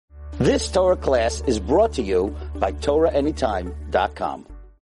This Torah class is brought to you by TorahAnytime.com.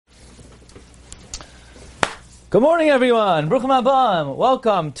 Good morning, everyone. Bruchim Haba.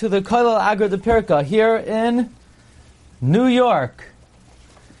 Welcome to the Kollel Agra de Pirka here in New York.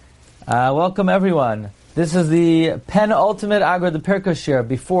 Welcome, everyone. This is the penultimate Agra de Pirka shir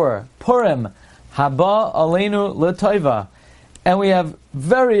before Purim Haba Aleinu L'Toiva, and we have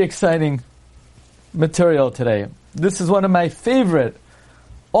very exciting material today. This is one of my favorite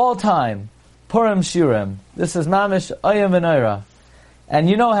all-time Purim Shirim. This is Mamish Oyam V'Noira. And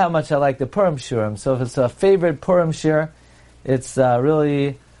you know how much I like the Purim Shirim. So if it's a favorite Purim Shir, it's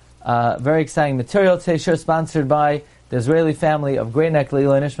really very exciting material. Today's shir sponsored by the Israeli family of Great Neck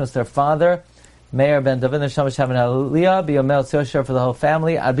Leila Nishmas, their father, Meir ben David Neshama Shavin Aliyah, B'Yomel Tzor Shir for the whole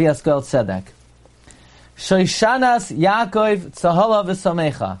family, Abi Askel Tzedek. Shoishanas Yaakov Tzahala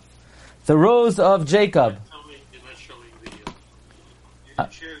V'Samecha. The rose of Jacob.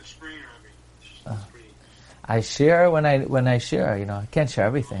 I share when I share, I can't share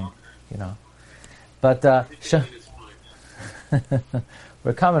everything, But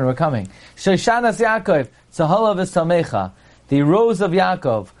we're coming. Shoshanas Yaakov, Tzahala v'Samecha. The rose of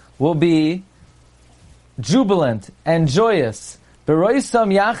Yaakov will be jubilant and joyous.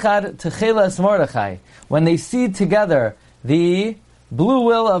 Beroisam Yachad Techelas Mordechai. When they see together the blue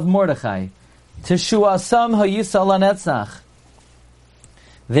will of Mordechai. Teshuasam Hayisa Lanetzach.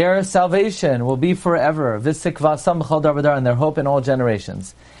 Their salvation will be forever. V'sikvasam b'chol dar v'dar, and their hope in all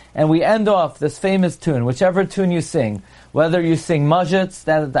generations. And we end off this famous tune, whichever tune you sing, whether you sing Majits,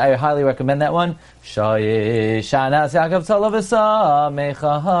 that I highly recommend that one. Shoishanas Yaakov Tzahala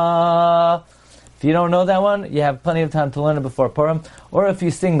V'Samecha. If you don't know that one, you have plenty of time to learn it before Purim. Or if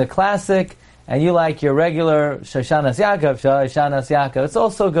you sing the classic, and you like your regular Shoshanas Yaakov, it's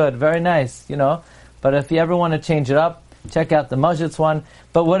also good, very nice, But if you ever want to change it up, check out the Majits one.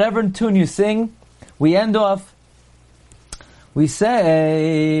 But whatever tune you sing, we end off, we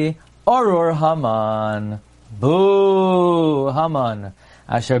say, Oror Haman, Boo Haman,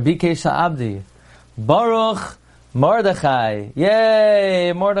 Asher Bikesh Abdi, Baruch Mordechai,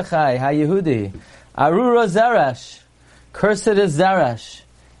 yay, Mordechai, HaYehudi, Arura Zeresh, cursed is Zeresh,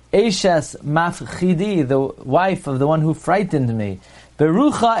 Eshes Mafchidi, the wife of the one who frightened me,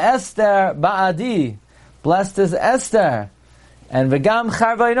 Berucha Esther Ba'adi, blessed is Esther, and V'gam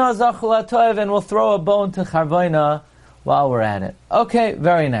Charvayna Zachul HaToev, and we'll throw a bone to Charvayna while we're at it. Okay,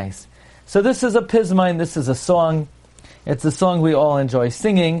 very nice. So this is a pismine, this is a song. It's a song we all enjoy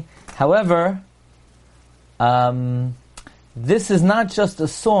singing. However, this is not just a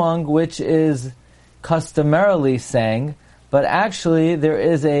song which is customarily sang, but actually there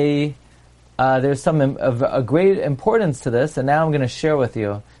is there's some a great importance to this, and now I'm going to share with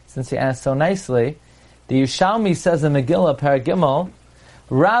you, since you asked so nicely. The Yerushalmi says in Megillah, Paragimel,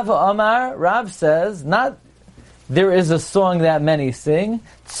 Rav says, not there is a song that many sing,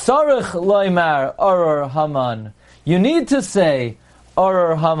 Tzarech loymar Oror Haman. You need to say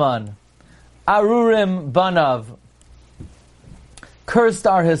Oror Haman. Arurim Banav. Cursed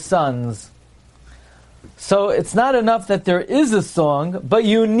are his sons. So it's not enough that there is a song, but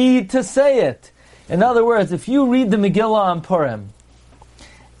you need to say it. In other words, if you read the Megillah on Purim,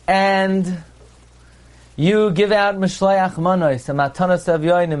 and you give out Mishleach Manos and Matanos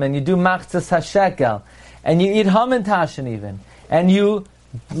Avyoinim, and you do Machzas HaShekel, and you eat Hamantashen even, and you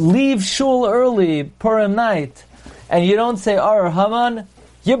leave shul early, Purim night, and you don't say Oror Haman,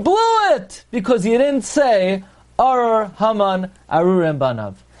 you blew it! Because you didn't say Oror Haman Arurim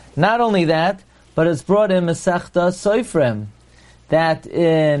Banav. Not only that, but it's brought in Masechta Soifrim, that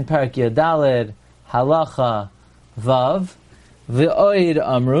in Parak Yadalid, Halacha Vav, V'oid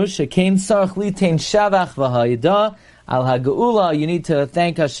Amru, Shekein Sarach Litein Shavach V'ha'ida, Al HaGeula, you need to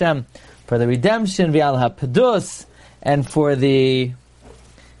thank Hashem for the redemption, V'al HaPedus, and for the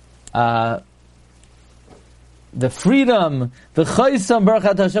freedom, V'choisam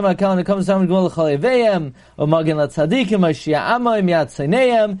Baruchat Hashem HaKal, and comes down to Gmol L'Chaleveim, U'magin L'Tzadikim, Mashiach Amoim, Yad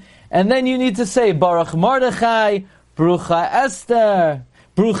Tzeineim, and then you need to say, Baruch Mordechai, Brucha Esther,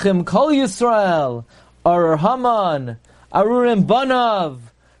 Bruchim Kol Yisrael, Oror Haman, Arurim Banav,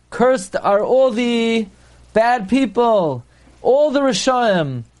 cursed are all the bad people, all the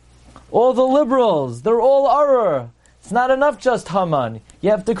Rishaim, all the liberals, they're all Arur. It's not enough just Haman.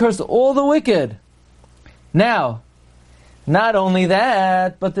 You have to curse all the wicked. Now, not only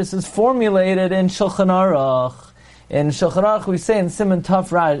that, but this is formulated in Shulchan Aruch. In Shulchan Aruch we say in Siman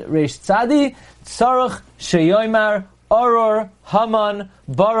Taf Reish Tzadi, Tzarech Sheyoymar Oror Haman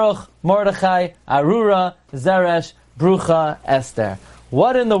Baruch Mordechai Arura Zeresh Brucha Esther.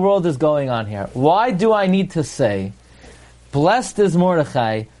 What in the world is going on here? Why do I need to say, blessed is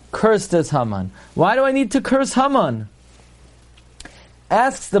Mordechai, Cursed is Haman. Why do I need to curse Haman?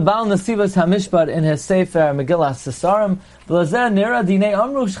 Asks the Baal Nesivos Hamishpat in his Sefer Megillas Sesarim,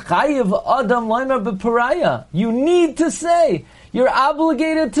 you need to say, you're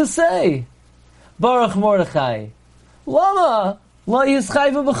obligated to say, Baruch Mordechai. Lama, you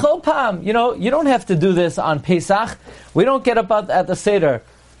don't have to do this on Pesach. We don't get up at the Seder.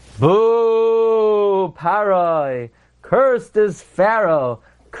 Boo, Paroi. Cursed is Pharaoh.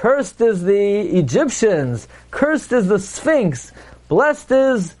 Cursed is the Egyptians. Cursed is the Sphinx. Blessed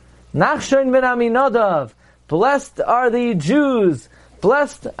is Nachshon ben Aminadav. Blessed are the Jews.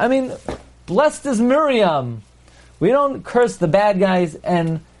 Blessed is Miriam. We don't curse the bad guys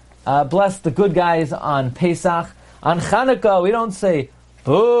and bless the good guys on Pesach. On Chanukah, we don't say,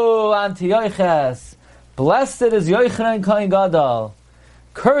 Boo, Antiochus. Blessed is Yochanan Kohen Gadol.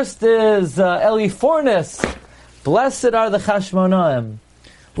 Cursed is Eliphornis. Blessed are the Chashmonaim.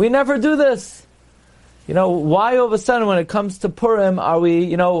 We never do this. Why all of a sudden when it comes to Purim are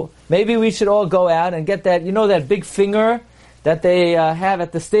we, maybe we should all go out and get that, that big finger that they have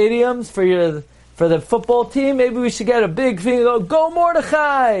at the stadiums for the football team. Maybe we should get a big finger, go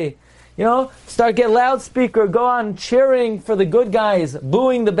Mordechai! Start get loudspeaker, go on cheering for the good guys,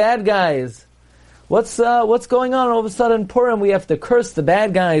 booing the bad guys. What's going on? All of a sudden Purim we have to curse the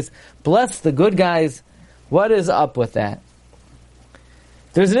bad guys, bless the good guys. What is up with that?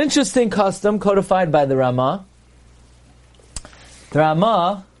 There's an interesting custom codified by the Ramah.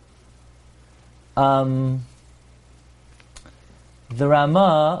 The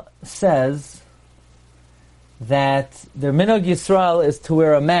Ramah says that the Minhag Yisrael is to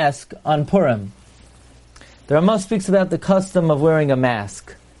wear a mask on Purim. The Ramah speaks about the custom of wearing a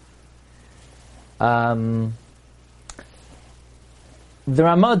mask. The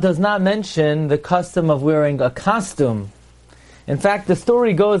Ramah does not mention the custom of wearing a costume. In fact, the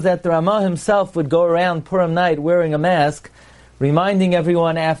story goes that the Ramah himself would go around Purim night wearing a mask, reminding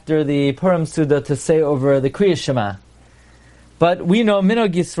everyone after the Purim Suda to say over the Kriya Shema. But we know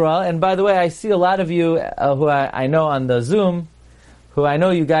Minhag Yisrael, and by the way, I see a lot of you who I know on the Zoom, who I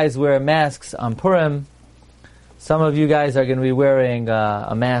know you guys wear masks on Purim. Some of you guys are going to be wearing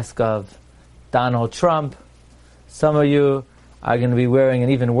a mask of Donald Trump. Some of you are going to be wearing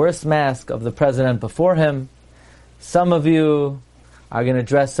an even worse mask of the president before him. Some of you are going to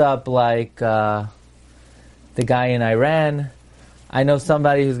dress up like the guy in Iran. I know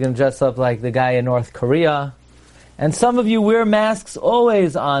somebody who's going to dress up like the guy in North Korea. And some of you wear masks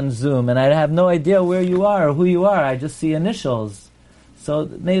always on Zoom, and I have no idea where you are or who you are. I just see initials. So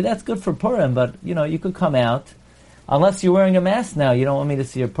maybe that's good for Purim, but you could come out. Unless you're wearing a mask now, you don't want me to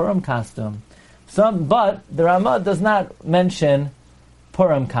see your Purim costume. But the Ramah does not mention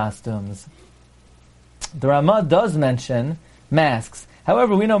Purim costumes. The Ramah does mention masks.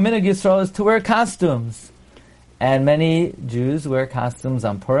 However, we know Minhag Yisrael is to wear costumes. And many Jews wear costumes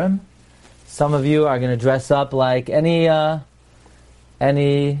on Purim. Some of you are going to dress up like any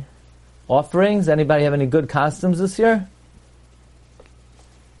offerings. Anybody have any good costumes this year?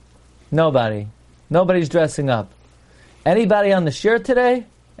 Nobody. Nobody's dressing up. Anybody on the shir today?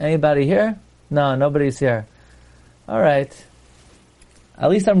 Anybody here? No, nobody's here. All right. At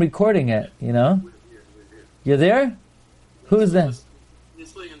least I'm recording it, You're there? Who's that?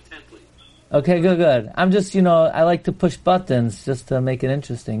 Listening intently. Okay, good. I'm just, I like to push buttons just to make it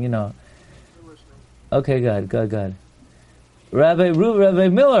interesting, Okay, good. Rabbi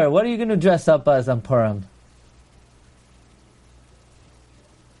Miller, what are you going to dress up as on Purim?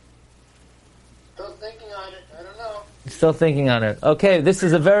 Still thinking on it. I don't know. Still thinking on it. Okay, this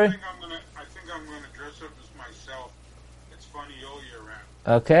is a very... I think I'm going to dress up as myself. It's funny all year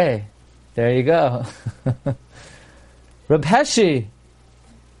round. Okay, there you go. Reb Heshi,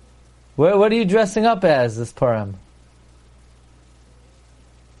 what are you dressing up as this Purim?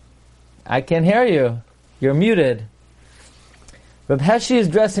 I can't hear you. You're muted. Reb Heshi is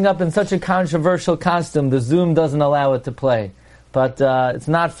dressing up in such a controversial costume, the Zoom doesn't allow it to play. But it's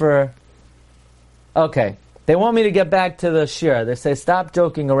not for... Okay. They want me to get back to the shir. They say, stop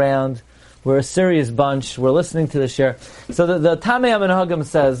joking around. We're a serious bunch. We're listening to the shir. So the Tamei HaMenhagim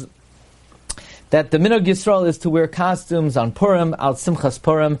says that the Minhag Yisrael is to wear costumes on Purim, al Simchas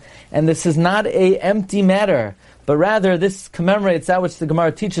Purim, and this is not a empty matter, but rather this commemorates that which the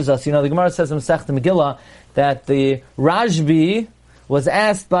Gemara teaches us. The Gemara says in Masechta Megillah that the Rashbi was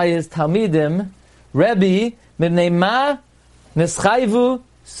asked by his Talmidim, Rebbe, Mibnei ma nischayvu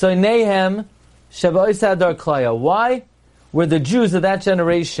soinehem sheba'osei hadar klaya. Why were the Jews of that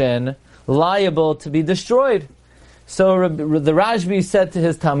generation liable to be destroyed? So the Rashbi said to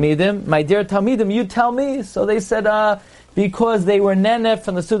his Talmidim, my dear Talmidim, you tell me. So they said, because they were nene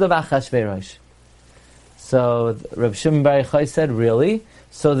from the Sud of Achashverosh. So Reb Shimon Bar Yochai said, really?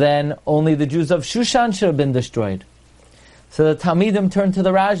 So then only the Jews of Shushan should have been destroyed. So the Talmidim turned to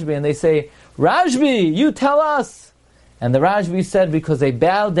the Rashbi and they say, Rashbi, you tell us! And the Rashbi said, because they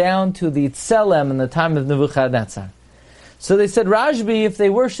bowed down to the Tselem in the time of Nebuchadnezzar. So they said, Rashbi, if they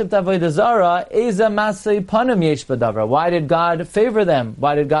worshipped Avodah Zarah, Eza Masei Panim Yesh B'Davra. Why did God favor them?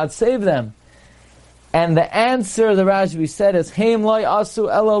 Why did God save them? And the answer, the Rashbi said, is Heim Loi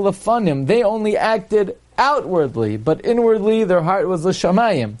Asu Elo Lefanim. They only acted outwardly, but inwardly their heart was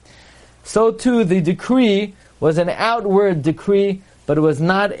l'shamayim. So too, the decree was an outward decree, but it was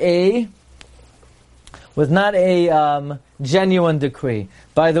not a genuine decree.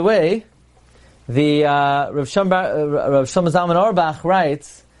 By the way, the Rav Shlomo Zalman Auerbach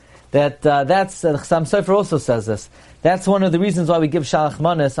writes that that's Chassam Sofer also says this. That's one of the reasons why we give Shalach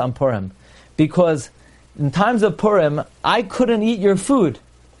Manos on Purim, because in times of Purim, I couldn't eat your food.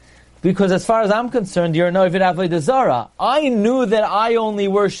 Because as far as I'm concerned, you're an Ovid Avodah Zarah. I knew that I only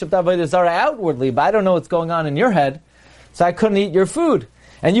worshipped Avodah Zarah outwardly, but I don't know what's going on in your head. So I couldn't eat your food.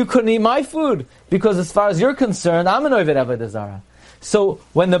 And you couldn't eat my food. Because as far as you're concerned, I'm an Ovid Avodah Zarah. So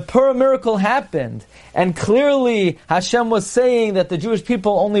when the Purim miracle happened, and clearly Hashem was saying that the Jewish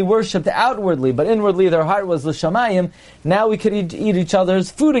people only worshipped outwardly, but inwardly their heart was l'shamayim, now we could eat each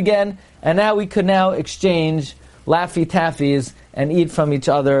other's food again, and now we could now exchange Laffy Taffies and eat from each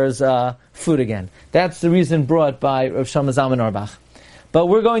other's food again. That's the reason brought by Rav Shlomo Zalman Auerbach. But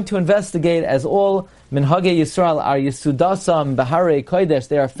we're going to investigate, as all Minhagei Yisrael are Yisudasam B'Harei Kodesh,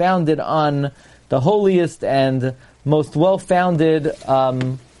 they are founded on the holiest and most well-founded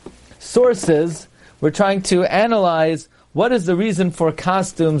sources. We're trying to analyze what is the reason for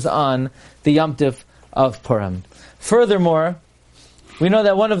costumes on the Yom Tif of Purim. Furthermore, we know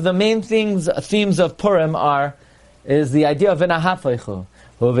that one of the main themes of Purim is the idea of V'nahafeichu.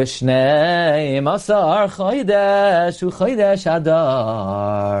 U'v'shnei masar chodesh u'chodesh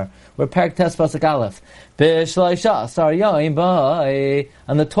adar. We're Perek Tes Pasuk Aleph. B'shloisha asar yom b'ai.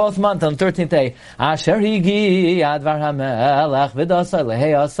 On the 12th month, on the 13th day, Asher higi advar hamelech v'dasai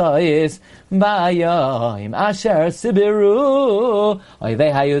lehei asayis b'ayom. Asher sibiru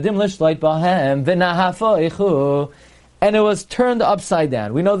oivei hayudim l'shloit b'hem v'nahafeichu. And it was turned upside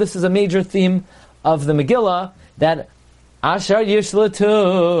down. We know this is a major theme of the Megillah, that Asher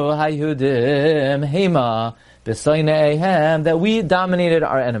Yishlatu Hayudim Hema B'Soineihem, that we dominated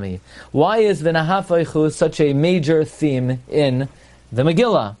our enemy. Why is V'nahafeichu such a major theme in the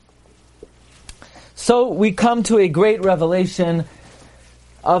Megillah? So we come to a great revelation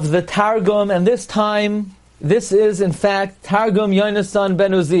of the Targum, and this time, this is in fact Targum Yonasan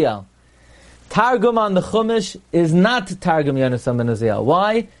ben Uziel. Targum on the Chumash is not Targum Yonasan ben Uziel.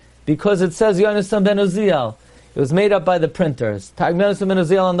 Why? Because it says Yonasan ben Uziel. It was made up by the printers. Targum Yonasan ben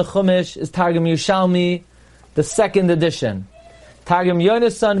Uziel on the Chumash is Targum Yushalmi, the second edition. Targum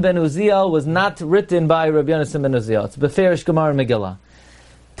Yonasan ben Uziel was not written by Rabbi Yonasan ben Uziel. It's Beferish Gemara Megillah.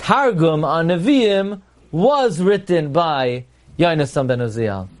 Targum on Nevi'im was written by Yonasan ben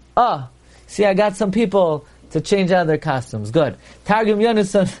Uziel. See, I got some people to change out their costumes. Good. Targum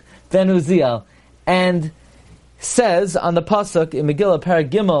Yonasan ben Uziel, and says on the pasuk in Megillah Perek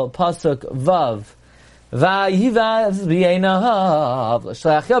Gimel pasuk Vav, it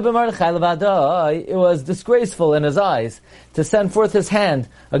was disgraceful in his eyes to send forth his hand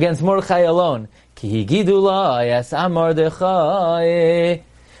against Mordechai alone. Ki higidu la yasam Mordechai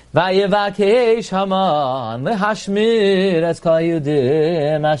vayevakesh Haman lehashmir es kol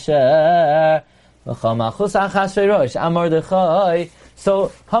Yudim asher v'chamachus Achashverosh am Mordechai.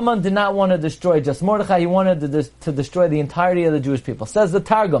 So Haman did not want to destroy just Mordechai; he wanted to destroy the entirety of the Jewish people. Says the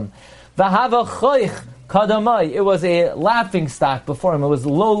Targum, "V'hava choich kadamai." It was a laughing stock before him. It was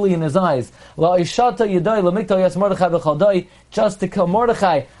lowly in his eyes. La'ishata yedai lamikta yas Mordechai b'chaldai, just to kill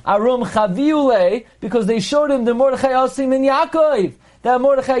Mordechai. Arum chaviule, because they showed him the Mordechai asim in Yaakov. That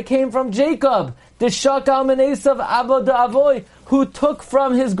Mordechai came from Jacob, the Shakal and Esav Abba Avoy, who took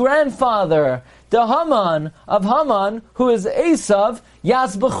from his grandfather, the Haman of Haman, who is Esav,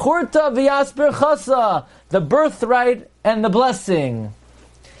 Yas Bechurta v'Yas Berchasa, the birthright and the blessing.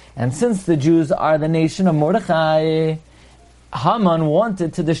 And since the Jews are the nation of Mordechai, Haman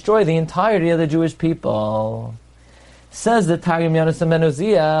wanted to destroy the entirety of the Jewish people. Says the Targum Yonasan ben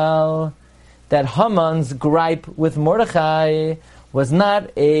Uziel that Haman's gripe with Mordechai was not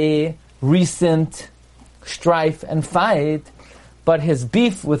a recent strife and fight, but his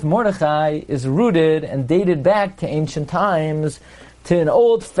beef with Mordechai is rooted and dated back to ancient times, to an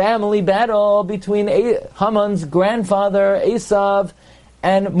old family battle between Haman's grandfather Esav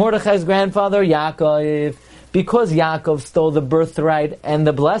and Mordechai's grandfather Yaakov. because Yaakov stole the birthright and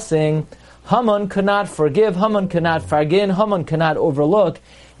the blessing, Haman could not forgive, Haman could not forgive, Haman could not overlook,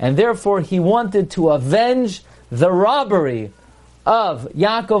 and therefore he wanted to avenge the robbery of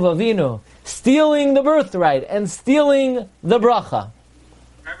Yaakov Avinu, stealing the birthright and stealing the bracha.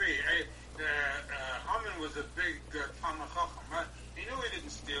 Haman was a big Talmud Chacham. He knew he didn't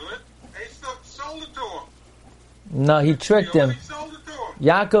steal it. He still sold it to him. No, he tricked him. He sold it to him.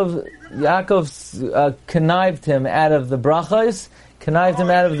 Yaakov connived him out of the brachas, connived him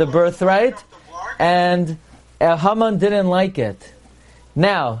out of the birthright, and Haman didn't like it.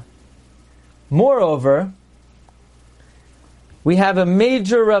 Now, moreover, we have a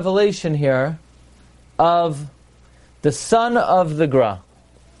major revelation here of the son of the Gra.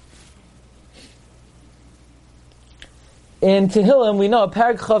 In Tehillim, we know,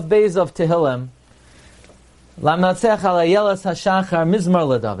 Perek Chav Beis of Tehillim, Lamnatzech al Ayelas HaShachar Mizmar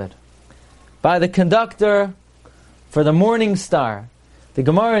LeDavid, by the conductor for the morning star. The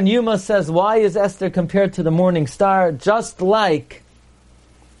Gemara in Yuma says, why is Esther compared to the morning star? Just like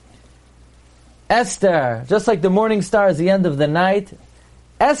Esther, just like the morning star is the end of the night,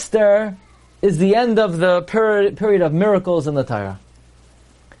 Esther is the end of the period of miracles in the Torah.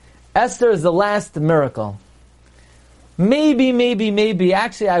 Esther is the last miracle. Maybe.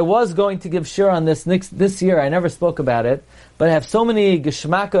 Actually, I was going to give shir on this year. I never spoke about it, but I have so many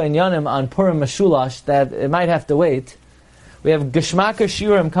Geshmaka and Yanim on Purim Meshulash that it might have to wait. We have Geshmaka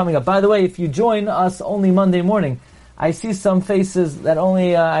Shiurim coming up. By the way, if you join us only Monday morning, I see some faces that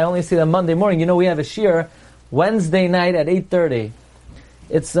I only see them Monday morning. You know, we have a shir Wednesday night at 8:30.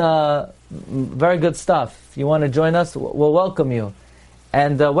 It's very good stuff. If you want to join us, we'll welcome you.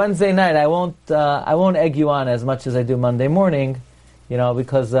 And Wednesday night, I won't egg you on as much as I do Monday morning,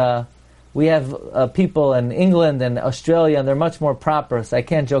 because we have people in England and Australia, and they're much more proper. So I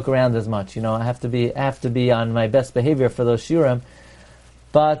can't joke around as much. I have to be on my best behavior for those shiurim.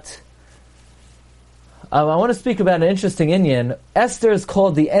 But I want to speak about an interesting inyan. Esther is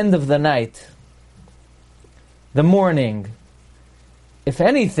called the end of the night, the morning. If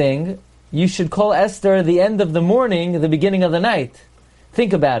anything, you should call Esther the end of the morning, the beginning of the night.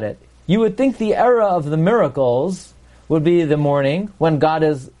 Think about it. You would think the era of the miracles would be the morning, when God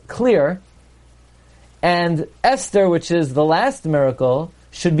is clear, and Esther, which is the last miracle,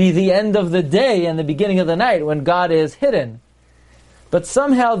 should be the end of the day and the beginning of the night, when God is hidden. But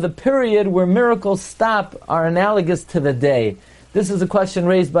somehow the period where miracles stop are analogous to the day. This is a question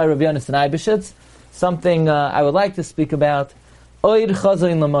raised by Rabbi Yonasan Eibeshitz, something I would like to speak about. Oid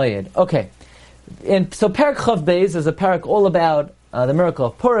Chazayin L'Moyed. Okay. So Perek Chav Beis is a parak all about the miracle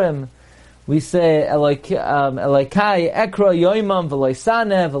of Purim. We say Elokai Ekra Yoimam V'Loi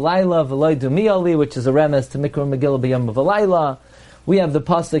Saneh V'Layla V'Loi Dumioli, which is a remez to Mikra Megillah B'Yom V'Layla. We have the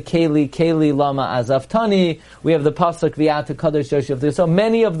pasuk Keli Lama Azaftani. We have the pasuk V'Yata Kadosh Yoshev. So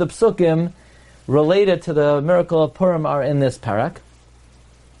many of the psukim related to the miracle of Purim are in this parak.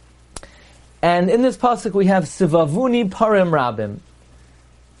 And in this pasuk we have Sivavuni Purim Rabim.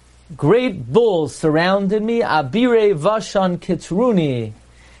 Great bulls surrounded me, Abire Vashan Kitruni,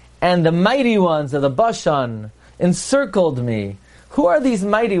 and the mighty ones of the Bashan encircled me. Who are these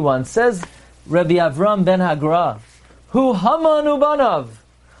mighty ones? Says Rabbi Avram ben Hagra. Who Haman ubanav?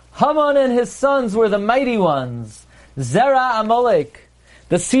 Haman and his sons were the mighty ones. Zera Amalek,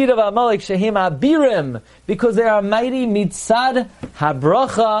 the seed of Amalek, Shehim Abirim, because they are mighty, Mitzad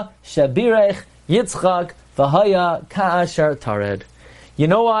Habracha Shabirech Yitzchak Vahaya Ka'asher Tared. You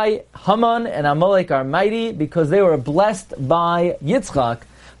know why Haman and Amalek are mighty? Because they were blessed by Yitzchak,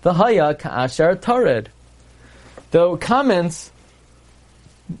 the Haya Ka'asher Tared. The comments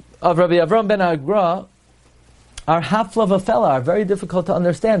of Rabbi Avram ben Agra are hafla v'fela, are very difficult to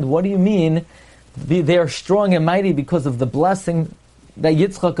understand. What do you mean they are strong and mighty because of the blessing that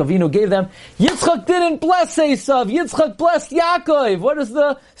Yitzchak Avinu gave them? Yitzchak didn't bless Esav. Yitzchak blessed Yaakov. What does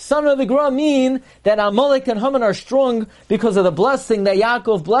the son of the Gra mean that Amalek and Haman are strong because of the blessing that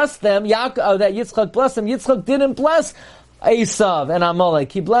Yaakov blessed them? That Yitzchak blessed them. Yitzchak didn't bless Esav and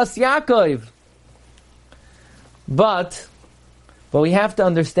Amalek. He blessed Yaakov. But what we have to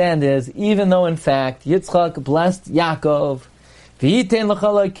understand is, even though in fact Yitzchak blessed Yaakov, V'yitein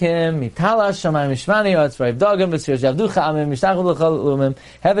l'chalakim, mitala shamayim mishmani yotz v'rav dogim v'sir javducha amim mishtachud l'chalumim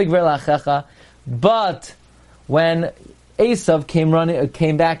hevek v'lachecha. But when Esav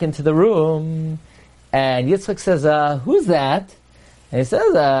came back into the room, and Yitzchak says, "Who's that?" And he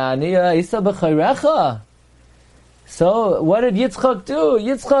says, "Ani Esav b'chayrecha." So what did Yitzchak do?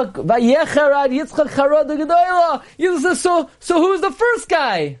 Yitzchak vayecharad Yitzchak charad gedola. Yitzchak says, so who's the first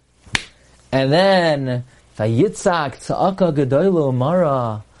guy? And then Vayitzak tza'aka gedola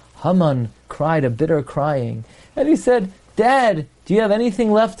umara Haman cried a bitter crying. And he said, Dad, do you have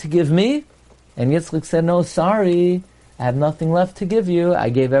anything left to give me? And Yitzchak said, no, sorry, I have nothing left to give you. I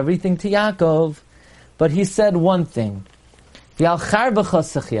gave everything to Yaakov. But he said one thing. You'll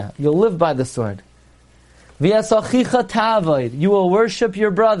live by the sword. You will worship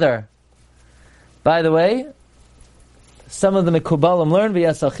your brother. By the way, some of the Mekubalim learned, with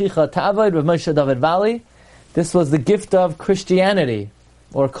Moshe David Valley. This was the gift of Christianity,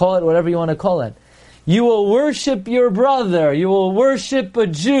 or call it whatever you want to call it. You will worship your brother. You will worship a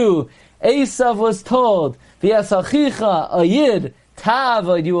Jew. Esav was told, V'yasachicha ayid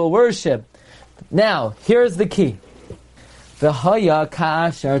ta'avod, you will worship. Now, here's the key. V'haya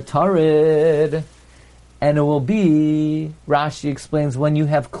ka'asher tarid. And it will be, Rashi explains, when you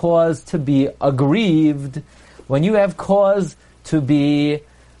have cause to be aggrieved, when you have cause to be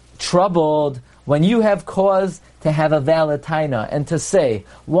troubled, when you have cause to have a valid taina, and to say,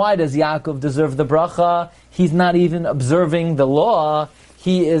 why does Yaakov deserve the bracha? He's not even observing the law.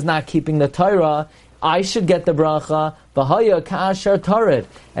 He is not keeping the Torah. I should get the bracha. V'haya ka'asher tarid.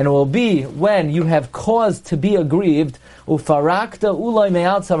 And it will be when you have cause to be aggrieved, ufarakta ulay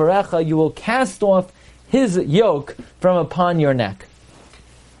me'al tzavarecha, you will cast off his yoke from upon your neck.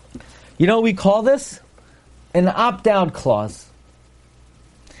 You know what we call this? An opt-out clause.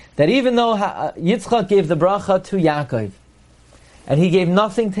 That even though Yitzchak gave the bracha to Yaakov, and he gave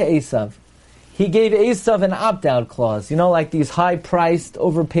nothing to Esav, he gave Esav an opt-out clause. You know, like these high-priced,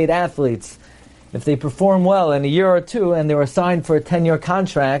 overpaid athletes. If they perform well in a year or two, and they were signed for a 10-year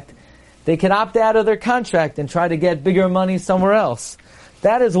contract, they can opt out of their contract and try to get bigger money somewhere else.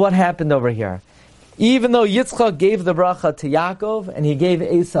 That is what happened over here. Even though Yitzchak gave the bracha to Yaakov, and he gave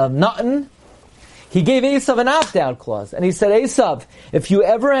Esav nothing, he gave Esav an opt-out clause. And he said, Esav, if you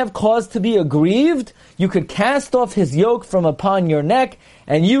ever have cause to be aggrieved, you could cast off his yoke from upon your neck,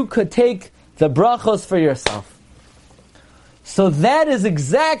 and you could take the brachos for yourself. So that is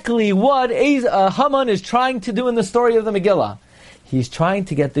exactly what Haman is trying to do in the story of the Megillah. He's trying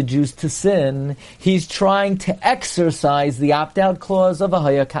to get the Jews to sin. He's trying to exercise the opt-out clause of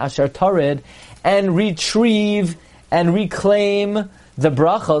V'haya ka'asher tarid, and retrieve and reclaim the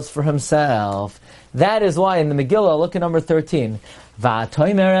brachos for himself. That is why in the Megillah, look at number 13.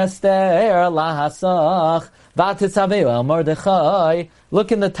 V'atoymer Esther lahasach v'titzaveu el Mordechai.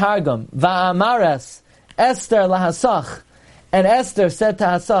 Look in the Targum. V'amares Esther lahasach. And Esther said to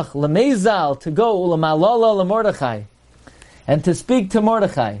Hasach, L'meizal, to go u'lamalola l'Mordechai, and to speak to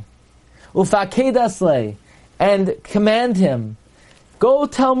Mordechai. Ufaked aslei, and command him. Go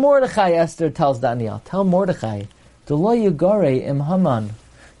tell Mordechai, Esther tells Daniel. Tell Mordechai, D'lo yigare im Haman.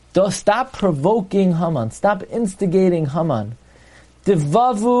 Stop provoking Haman. Stop instigating Haman.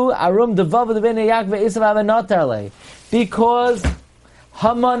 Devavu arum devavu debnei Yaakov Esav avenotarle. Because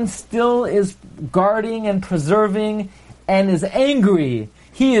Haman still is guarding and preserving and is angry.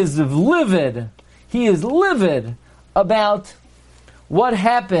 He is livid. He is livid about what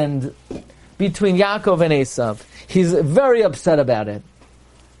happened between Yaakov and Esav. He's very upset about it.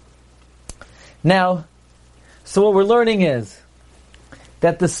 Now, so what we're learning is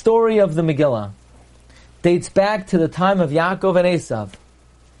that the story of the Megillah dates back to the time of Yaakov and Esav.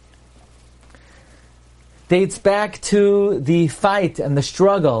 Dates back to the fight and the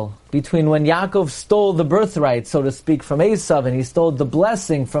struggle between when Yaakov stole the birthright, so to speak, from Esav, and he stole the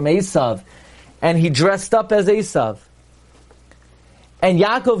blessing from Esav, and he dressed up as Esav. And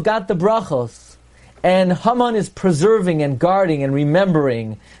Yaakov got the brachos. And Haman is preserving and guarding and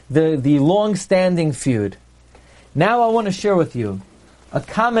remembering the long-standing feud. Now I want to share with you a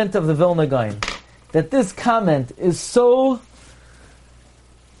comment of the Vilna Gaon. That this comment is so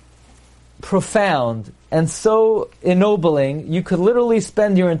profound and so ennobling, you could literally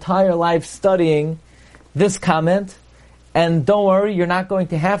spend your entire life studying this comment. And don't worry, you're not going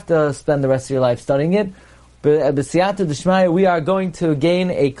to have to spend the rest of your life studying it. But at B'siyata D'Shmaya, we are going to gain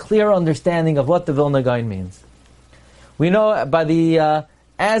a clear understanding of what the Vilna Gaon means. We know by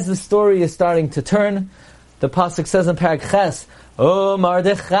as the story is starting to turn, the pasuk says in Parak Ches, O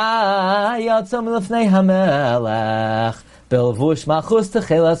Mordechai yatzam lefnei hamelech belvush malchus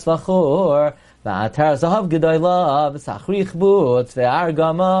techelas v'chor v'atar zahav gedoyla v'sachrich butz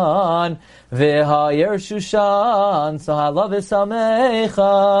v'argaman v'hayer shushan sohalav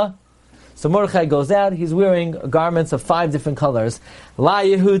v'samecha. So Mordechai goes out, he's wearing garments of 5 different colors. La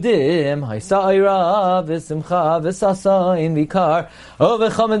Yehudim, Haisa'ira, V'simcha, V'sasayin, V'kar, O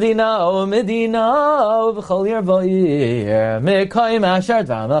V'chamadina, O Medina, O V'chol Yerva'ir, Mekayim Asher,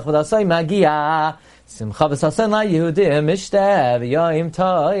 V'amelech V'dasai Magia, Simcha V'sasayin La Yehudim, Mishtev, Yaim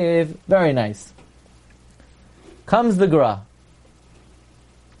Ta'iv. Very nice. Comes the Gra.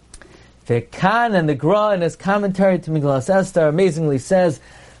 V'kan, and the Gra in his commentary to Megillas Esther amazingly says,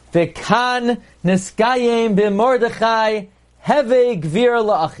 V'kan niskayim b'Mordechai heve gvir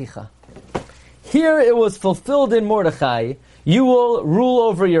la'achicha. Here it was fulfilled in Mordechai, you will rule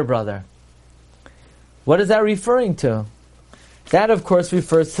over your brother. What is that referring to? That, of course,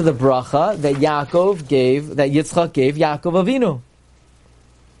 refers to the bracha that Yitzchak gave Yaakov Avinu.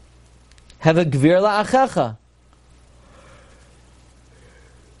 Have a gvir la'achecha.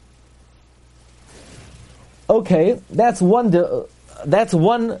 Okay, that's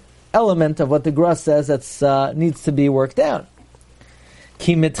one element of what the Gra says that needs to be worked out.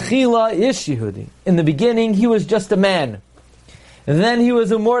 Ki mitchila ish Yehudi. In the beginning, he was just a man. And then he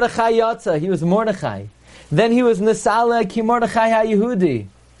was a Mordechai Yatza. He was Mordechai. Then he was Nisala ki Mordechai HaYehudi.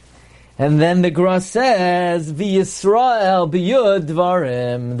 And then the Gra says, V'Yisrael b'yud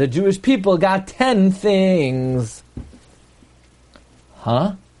dvarim. The Jewish people got 10 things.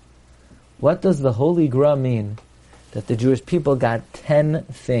 Huh? What does the Holy Gra mean? That the Jewish people got 10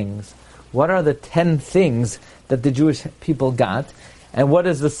 things. What are the 10 things that the Jewish people got? And what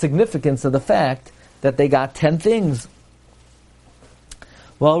is the significance of the fact that they got 10 things?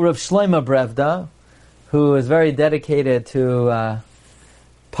 Well, Rav Shlomo Brevda, who is very dedicated to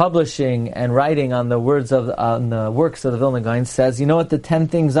publishing and writing on the works of the Vilna Gaon, says, you know what the 10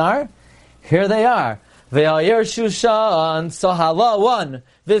 things are? Here they are. Ve'ayir Shushan Sahala 1,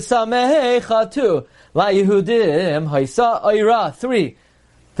 V'samehecha 2, La Yehudim Haisa Oira 3,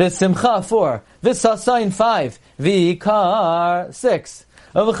 V'simcha 4, V'sasayin 5, V'ikar 6,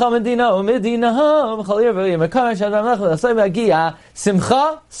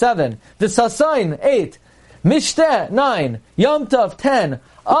 Simcha 7, V'sasayin 8, Mishteh 9, Yom Tov 10.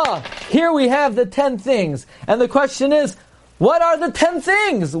 Here we have the 10 things. And the question is, what are the 10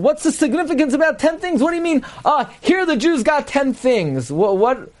 things? What's the significance about 10 things? What do you mean? Here the Jews got 10 things.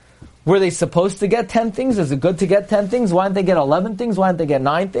 What were they supposed to get 10 things? Is it good to get 10 things? Why didn't they get 11 things? Why didn't they get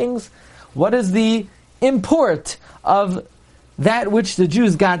 9 things? What is the import of that which the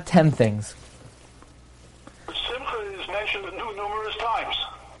Jews got 10 things? Simcha is mentioned numerous times.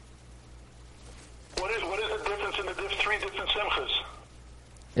 What is the difference in the three different simchas?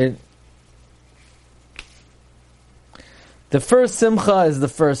 The first simcha is the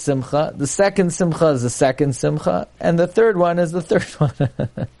first simcha, the second simcha is the second simcha, and the third one is the third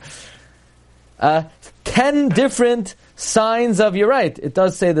one. 10 different signs of, you're right, it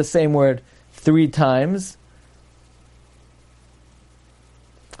does say the same word 3 times.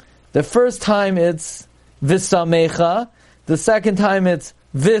 The first time it's visamecha, the second time it's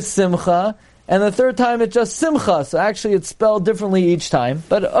visimcha, and the third time it's just simcha. So actually it's spelled differently each time.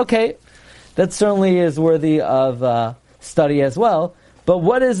 But okay, that certainly is worthy of study as well. But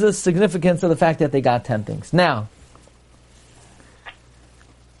what is the significance of the fact that they got 10 things? Now,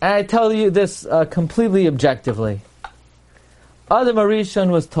 I tell you this completely objectively. Adam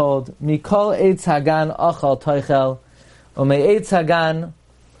Arishon was told, Mikol Eitz Hagan Achal Toichel, Ume Eitz Hagan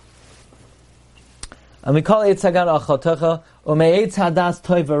Mikol Eitz Hagan Achal Toichel, Ume Eitz Hadas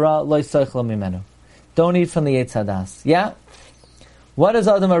Toivara Loi Soichel Mimenu. Don't eat from the Eitz Hadas. Yeah? What does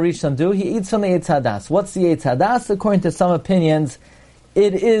Adam Arishon do? He eats from the Eitz Hadas. What's the Eitz Hadas? According to some opinions,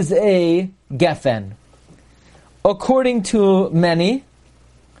 it is a gefen. According to many,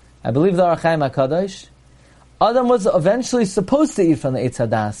 I believe the Ohr HaChaim HaKadosh, Adam was eventually supposed to eat from the Eitz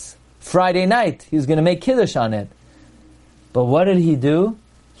Hadas. Friday night, he was going to make Kiddush on it. But what did he do?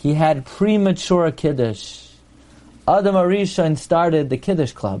 He had premature Kiddush. Adam Arishon started the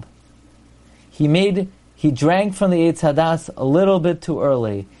Kiddush club. He drank from the Eitz Hadas a little bit too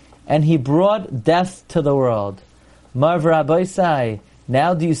early, and he brought death to the world. Marv Rabbeisai,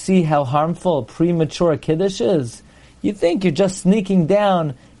 now do you see how harmful premature Kiddush is? You think you're just sneaking down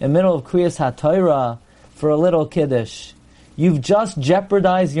in the middle of Kriyas HaTorah for a little Kiddush. You've just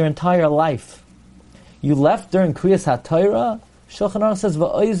jeopardized your entire life. You left during Kriyas HaTorah? Shulchan Aruch says,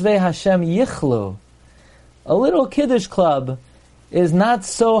 V'oizvei Hashem yichlu. A little Kiddush club is not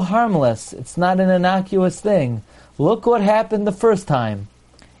so harmless. It's not an innocuous thing. Look what happened the first time.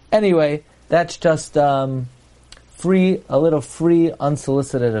 Anyway, that's just a little free,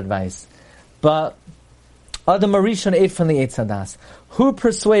 unsolicited advice. But Adam Arishon ate from the Eitz Hadas. Who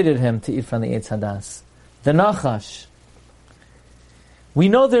persuaded him to eat from the Eitz Hadas? The Nachash. We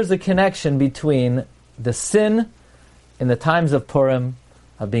know there's a connection between the sin in the times of Purim,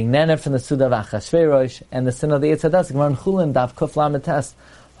 of being nene from the Suda of Achashverosh, and the sin of the Eitz Hadas. Gemara in Chulin, Daf Kuf Lamed Tes.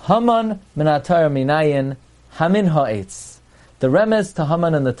 Haman min HaTorah minayin hamin ha'etz. The remez to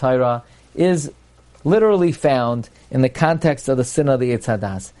Haman in the Torah is literally found in the context of the sin of the Eitz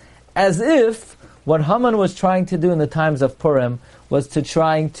Hadas. As if what Haman was trying to do in the times of Purim was to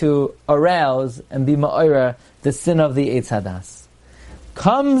trying to arouse and be ma'ira the sin of the Eitz Hadas.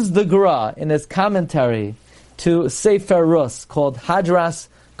 Comes the Gra in his commentary to Sefer Rus called Hadras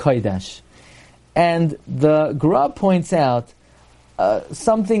Kodesh. And the Gra points out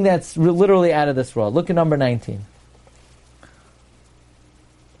something that's literally out of this world. Look at number 19.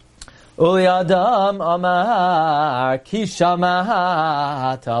 Uli Adam Amar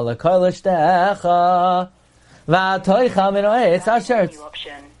Kishamat Ala Kol Eshtecha V'Atoicha Min Ha'etz Asher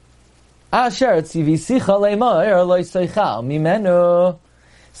Tzivisicha Le'Moir Lo Yisoichal Mimenu.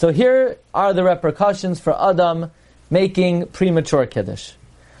 So here are the repercussions for Adam making premature Kiddush.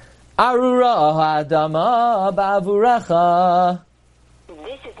 Arura Adama Ba'avurecha.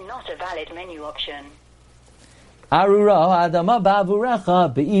 This is not a valid menu option. Arura Adama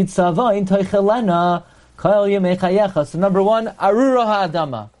Ba'avurecha Be'id Savain Toichelena Kol Yemei Chayecha. So number 1, Arura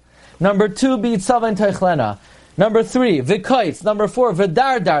Adama. Number 2, Be'id Savain Toichelena. Number 3, V'koitz. Number 4,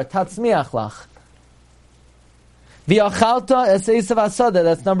 V'dardar Tatzmiach Lach. V'yachalta es Esav Asada.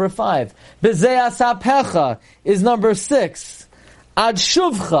 That's number 5. B'zei Asapecha is number 6. Ad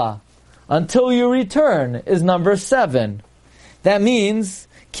Shuvcha, until you return, is number 7. That means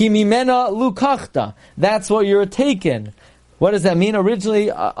Ki mimena lukachta. That's what you're taken. What does that mean?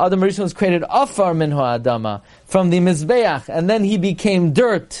 Originally, Adam Rishon was created afar minho adama, from the mizbeach, and then he became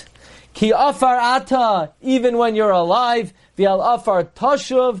dirt. Ki afar ata, even when you're alive, vial afar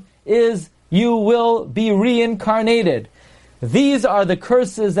tashuv is you will be reincarnated. These are the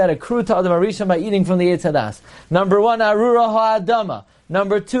curses that accrue to Adam Rishon by eating from the Eitz Hadas. Number 1, arura ha'adama.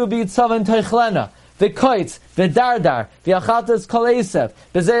 Number 2, b'itzav toichlena. V'koitz, v'dardar, v'yachaltas kol esav,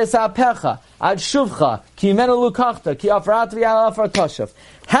 b'zeh apecha, ad shuvcha, ki mimenu lukachta, ki afarat v'yal afar toshav.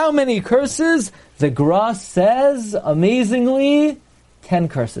 How many curses? The Gra says, amazingly, 10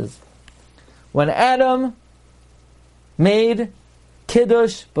 curses. When Adam made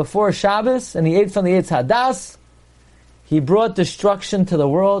Kiddush before Shabbos, and he ate from the Eitz Hadas, he brought destruction to the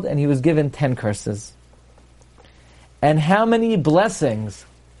world, and he was given 10 curses. And how many blessings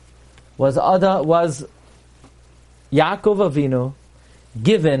was Yaakov Avinu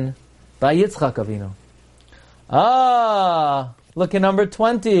given by Yitzchak Avinu? Look at number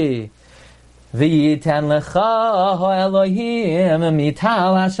 20. V'yitan lecha Elohim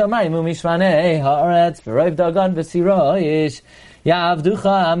mital hashamayim u'mishmanei haaretz v'roiv dagan v'siroish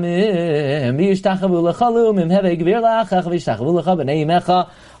yavducha amim v'yishtachavu lecha lumim hevei gvir lachach v'yishtachavu lecha b'nei imecha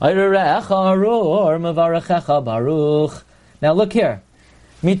ayrerecha arur mevarechecha baruch. Now look here.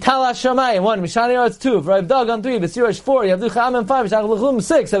 Mital hashamayim 1, Mishanei haaretz 2, v'roiv dagan 3, v'siroish 4, yavducha amim 5, v'yishtachavu lecha lumim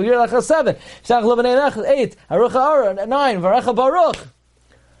 6, hevei gvir lecha 7, v'yishtachavu b'nei imecha 8, arucha arur 9, v'arecha baruch.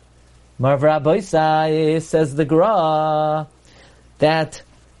 Marv Rabbi says the Gra that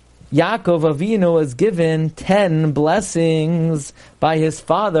Yaakov Avinu was given 10 blessings by his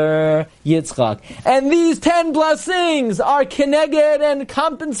father Yitzchak. And these 10 blessings are keneged and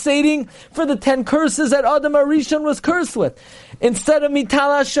compensating for the 10 curses that Adam Arishon was cursed with. Instead of b'id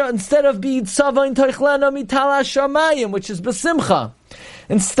savain toichlena mital hashamayim, which is besimcha.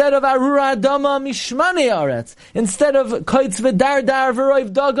 Instead of arura adama mishmane aretz. Instead of koitz v'dardar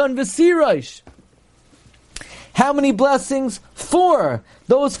v'roiv dagan v'sirosh. How many blessings? 4.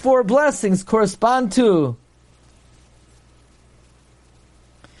 Those 4 blessings correspond to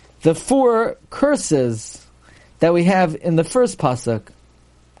the 4 curses that we have in the first pasuk,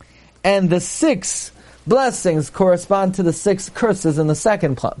 and the 6 blessings correspond to the 6 curses in the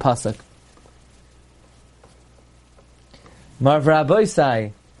second pasuk. Marv Rabbi,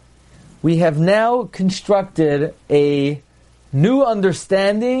 we have now constructed a new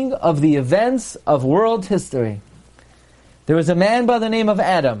understanding of the events of world history. There was a man by the name of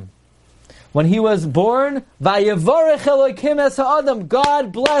Adam. When he was born, Vayevorech Elokim es ha'adam,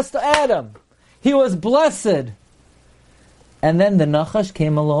 God blessed Adam. He was blessed. And then the Nachash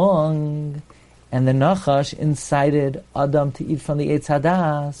came along, and the Nachash incited Adam to eat from the Eitz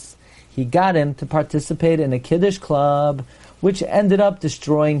Hadas. He got him to participate in a Kiddush club, which ended up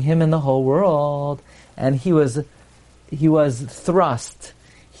destroying him and the whole world. And he was thrust,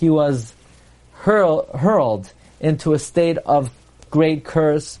 he was hurled into a state of great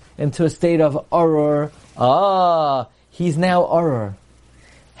curse, into a state of Arur. He's now Arur.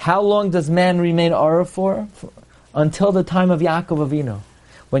 How long does man remain Arur for? Until the time of Yaakov Avinu.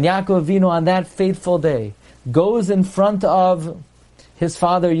 When Yaakov Avinu on that fateful day goes in front of his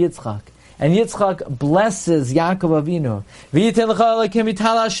father Yitzchak, and Yitzchak blesses Yaakov Avinu. V'yitin l'cha Elokim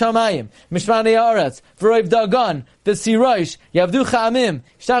mital hashamayim, mishmanei haaretz, v'roiv dagan, v'sirosh, yavducha amim,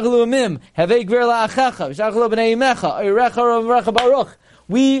 yishtachlu amim, hevei gvir la'achecha, yishtachlu b'nei imecha, ayrecha v'recha baruch.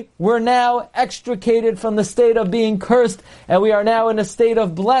 we were now extricated from the state of being cursed, and we are now in a state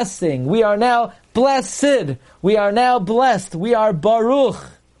of blessing. We are now blessed. We are now blessed. We are Baruch.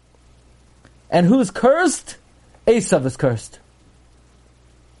 And who's cursed? Esav is cursed.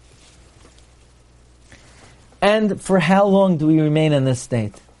 And for how long do we remain in this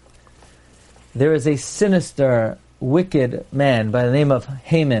state? There is a sinister, wicked man by the name of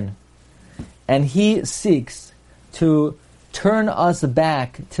Haman, and he seeks to turn us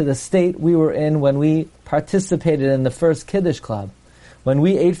back to the state we were in when we participated in the first Kiddush Club, when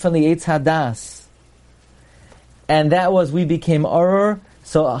we ate from the Eitz Hadas. And that was, we became Arur.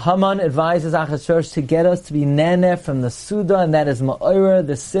 So Haman advises Achashverosh to get us to be Nene from the Suda, and that is Ma'orah,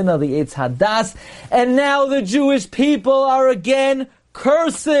 the sin of the Eitz Hadas. And now the Jewish people are again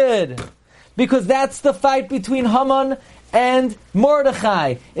cursed, because that's the fight between Haman and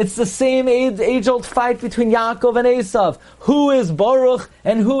Mordechai. It's the same age-old fight between Yaakov and Esav. Who is Baruch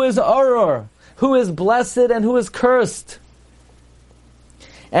and who is Arur? Who is blessed and who is cursed?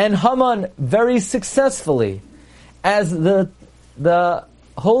 And Haman very successfully, as the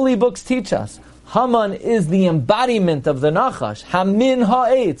holy books teach us, Haman is the embodiment of the Nachash, Hamin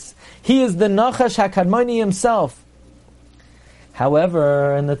Ha'etz. He is the Nachash HaKadmoni himself.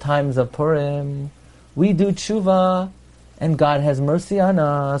 However, in the times of Purim, we do tshuva, and God has mercy on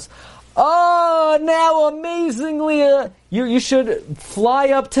us. Oh, now amazingly, you should fly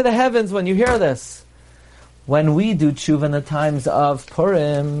up to the heavens when you hear this. When we do tshuva in the times of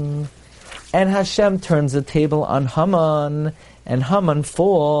Purim, and Hashem turns the table on Haman, and Haman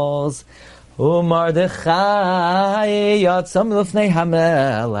falls. Umardechai yatzam lefnei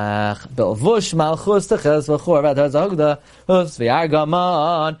hamelech belvush malchus teches v'chor v'tazagda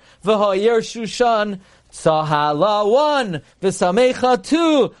v'yargaman v'hoyer Shushan Sahala 1 v'samecha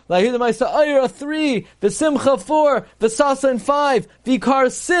 2 lahidamai sa'ira 3 v'simcha 4 v'sasain 5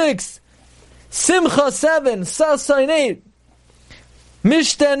 v'ikar 6 simcha 7 sasain 8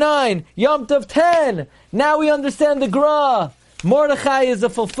 Mishteh 9 Yom Tov 10. Now we understand the Gra. Mordechai is a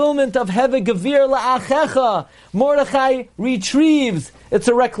fulfillment of Heve Gevir La'achecha. Mordechai retrieves. It's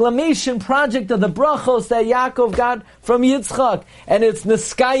a reclamation project of the brachos that Yaakov got from Yitzchak. And it's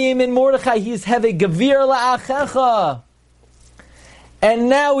Niskayim in Mordechai. He's Heve Gevir La'achecha. And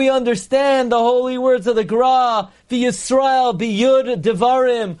now we understand the holy words of the Gra. The Yisrael, Biyud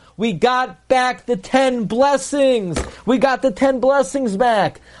Devarim. We got back the 10 blessings. We got the 10 blessings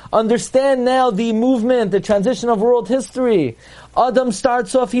back. Understand now the movement, the transition of world history. Adam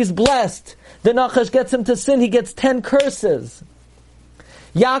starts off, he's blessed. The Nachash gets him to sin, he gets 10 curses.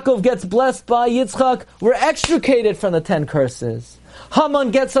 Yaakov gets blessed by Yitzchak, we're extricated from the 10 curses.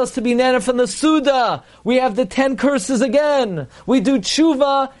 Haman gets us to be Nana from the Suda. We have the 10 curses again. We do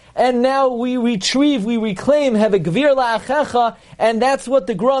tshuva, and now we retrieve, we reclaim, have a gvir la'achecha, and that's what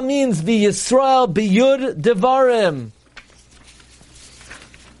the Gra means, the Yisrael biyud devarim.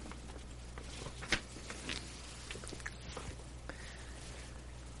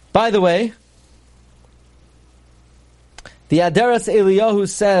 By the way, the Aderas Eliyahu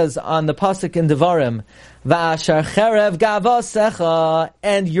says on the pasuk in Devarim, "Va'ashar cherev gavasecha,"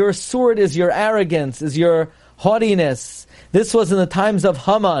 and your sword is your arrogance, is your haughtiness. This was in the times of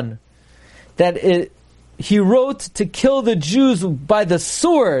Haman, that he wrote to kill the Jews by the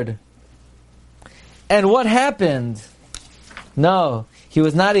sword. And what happened? No, he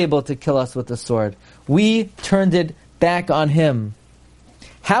was not able to kill us with the sword. We turned it back on him.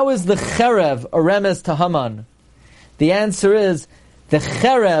 How is the cherev a remez to Haman? The answer is, the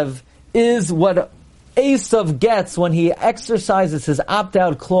cherev is what Esav gets when he exercises his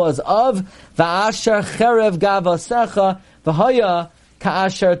opt-out clause of Va'asher cherev gavasecha v'haya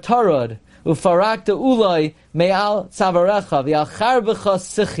ka'asher tarod ufarakta ulai me'al tzavarecha v'al charbecha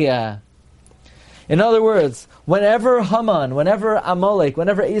sichya. In other words, whenever Haman, whenever Amalek,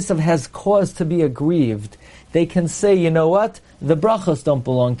 whenever Esav has cause to be aggrieved, they can say, you know what? The brachos don't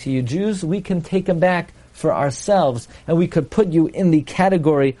belong to you Jews. We can take them back for ourselves, and we could put you in the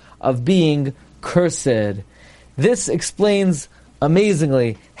category of being cursed. This explains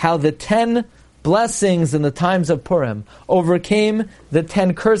amazingly how the 10 blessings in the times of Purim overcame the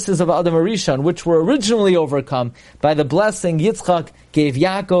 10 curses of Adam Arishon, which were originally overcome by the blessing Yitzchak gave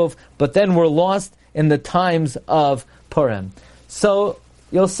Yaakov, but then were lost in the times of Purim. So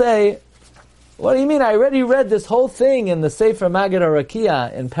you'll say, what do you mean? I already read this whole thing in the Sefer Magid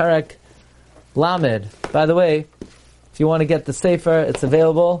HaRakia in Perek Lamed. By the way, if you want to get the Sefer, it's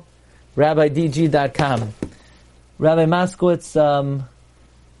available, rabbidg.com. Rabbi Moskowitz,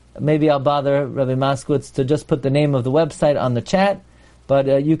 maybe I'll bother Rabbi Moskowitz to just put the name of the website on the chat,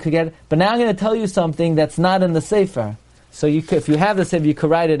 but you could get it. But now I'm going to tell you something that's not in the Sefer. So if you have the sefer, you could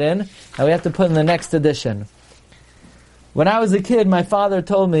write it in, and we have to put in the next edition. When I was a kid, my father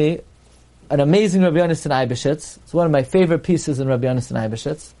told me an amazing Rabbi Yonasan Eibeshitz. It's one of my favorite pieces in Rabbi Yonasan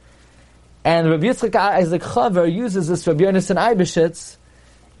Eibeshitz. And Rabbi Yitzchak Isaac Chaver uses this Rabbi Yonasan Eibeshitz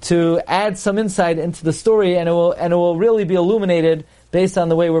to add some insight into the story, and it will really be illuminated based on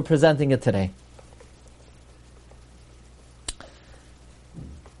the way we're presenting it today.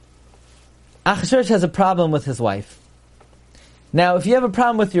 Achashverosh has a problem with his wife. Now, if you have a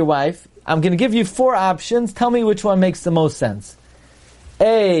problem with your wife, I'm going to give you 4 options. Tell me which one makes the most sense.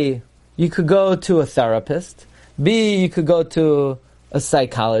 A, you could go to a therapist. B, you could go to a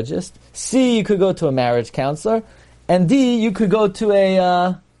psychologist. C, you could go to a marriage counselor. And D, you could go to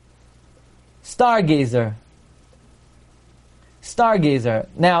a stargazer. Stargazer.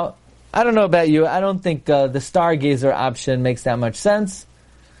 Now, I don't know about you. I don't think the stargazer option makes that much sense.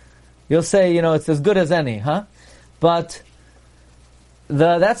 You'll say, it's as good as any, huh? But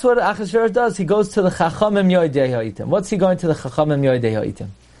that's what Achashverosh does. He goes to the Chachamim Yoidei Ha'itim. What's he going to the Chachamim Yoidei Ha'itim?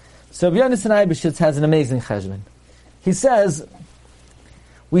 So Rabbi Yonasan Eibeshitz has an amazing cheshbon. He says,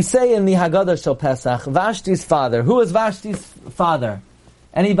 we say in the Haggadah Shel Pesach, Vashti's father. Who is Vashti's father?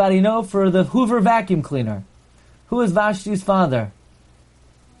 Anybody know? For the Hoover vacuum cleaner. Who is Vashti's father?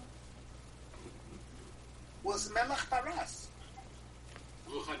 Was Melech Paras.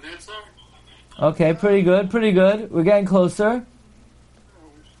 Okay, pretty good. We're getting closer.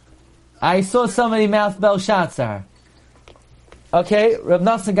 I saw somebody mouth Belshazzar. Okay, Reb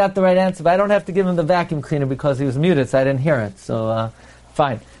Nosson got the right answer, but I don't have to give him the vacuum cleaner because he was muted, so I didn't hear it. So,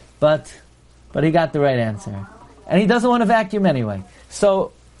 fine. But he got the right answer. And he doesn't want to vacuum anyway.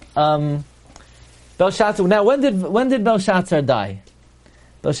 So, Belshazzar, now when did Belshazzar die?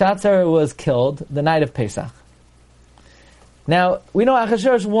 Belshazzar was killed the night of Pesach. Now, we know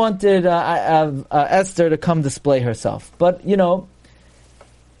Achashverosh wanted Esther to come display herself. But,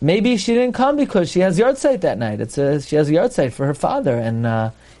 maybe she didn't come because she has yahrzeit that night. She has a yahrzeit for her father.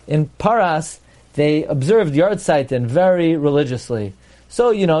 And in Paras, they observed yahrzeit very religiously. So,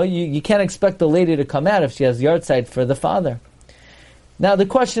 you can't expect the lady to come out if she has yahrzeit for the father. Now, the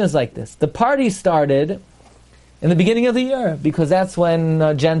question is like this. The party started in the beginning of the year because that's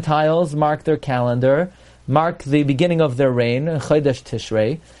when Gentiles mark their calendar, mark the beginning of their reign, Chodesh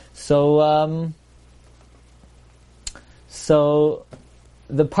Tishrei. So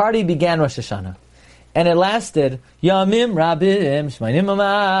the party began Rosh Hashanah. And it lasted Yamim Rabim Shmainim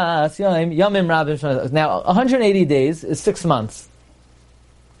Amas Yamim Rabim Shmainim. Now 180 days is 6 months.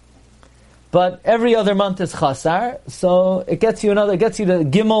 But every other month is Chasar, so it gets you to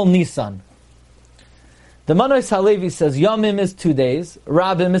Gimel Nisan. The Manois Halevi says Yamim is 2 days,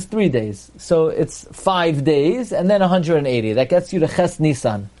 Rabim is 3 days. So it's 5 days and then 180. That gets you to Ches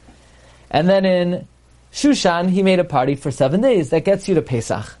Nisan. And then in Shushan, he made a party for 7 days. That gets you to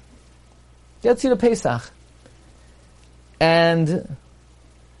Pesach. And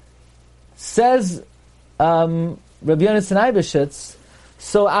says Rabbi Yonasan Eibeshitz,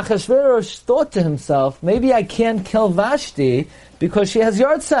 so Achashverosh thought to himself, maybe I can't kill Vashti because she has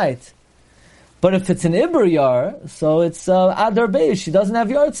yahrzeit. But if it's an Iber, so it's Adar Beis, she doesn't have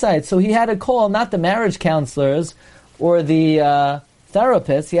yahrzeit. So he had to call not the marriage counselors or the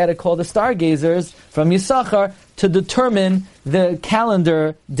therapists, he had to call the stargazers from Yisachar to determine the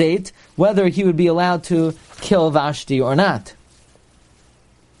calendar date, whether he would be allowed to kill Vashti or not.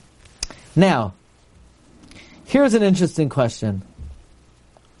 Now, here's an interesting question.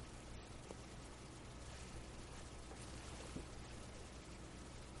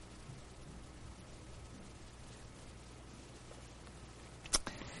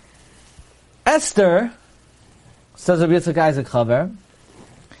 Esther, says Rabbi Yitzchak Isaac Chaver,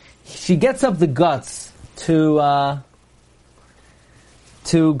 she gets up the guts to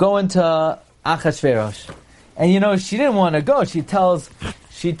go into Achashverosh, and she didn't want to go. She tells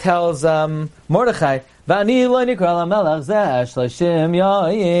Mordechai, "V'ani lo nikra lamelech zeh 30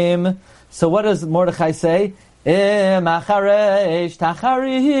 yom." So what does Mordechai say? Im acharesh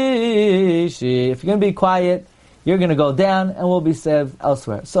tacharishi. If you're going to be quiet, you're going to go down, and we'll be saved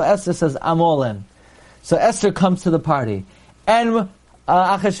elsewhere. So Esther says, "I'm all in." So Esther comes to the party, and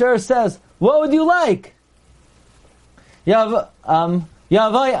Achashverosh says, "What would you like?"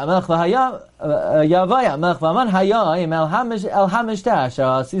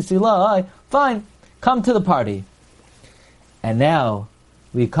 Fine, come to the party. And now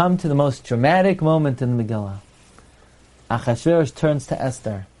we come to the most dramatic moment in the Megillah. Achashverosh turns to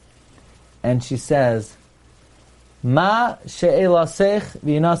Esther, and she says, "Ma she'elasech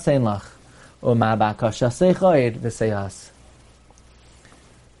v'yinasein lach, u'ma ba'kashasech oid v'seyas."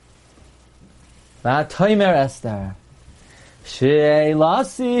 V'atoimer Esther,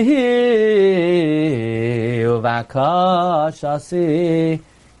 She'elasi uvakashasi.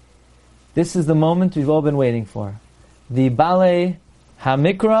 This is the moment we've all been waiting for. The Balei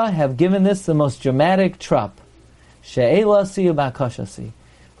HaMikra have given this the most dramatic trop. She'elasi uvakashasi.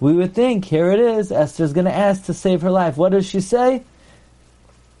 We would think, here it is, Esther's going to ask to save her life. What does she say?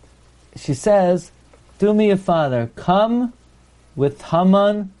 She says, do me a favor, come with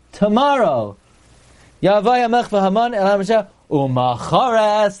Haman tomorrow. Yavai HaMelech v'Haman el HaMashiach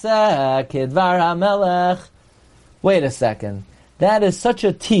u'machares kidvar HaMelech. Wait a second. That is such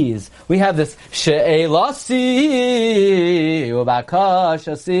a tease. We have this she'elasi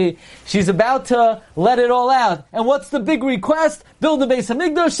ubakashasi. She's about to let it all out. And what's the big request? Build the Beis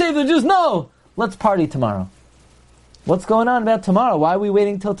Hamikdash, save the Jews? No! Let's party tomorrow. What's going on about tomorrow? Why are we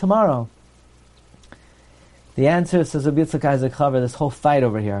waiting till tomorrow? The answer, says Rabbi Yitzchak Isaac Chaver, this whole fight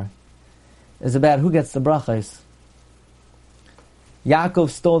over here is about who gets the brachas. Yaakov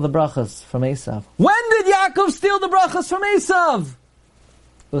stole the brachas from Esav. When did Yaakov steal the brachas from Esav?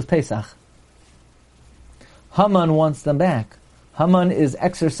 It was Pesach. Haman wants them back. Haman is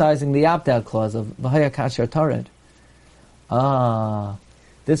exercising the opt-out clause of V'haya Kasher Tared.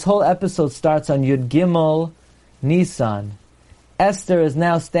 This whole episode starts on Yud Gimel Nisan. Esther is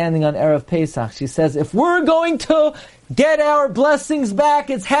now standing on Erev Pesach. She says, if we're going to get our blessings back,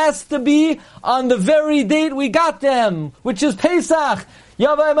 it has to be on the very date we got them, which is Pesach. We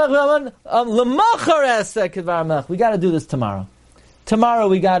got to do this tomorrow. Tomorrow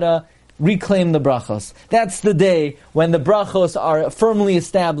we got to reclaim the brachos. That's the day when the brachos are firmly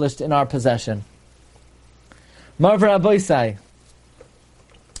established in our possession. Marvar Aboisai.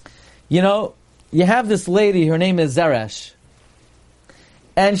 You know, you have this lady, her name is Zeresh.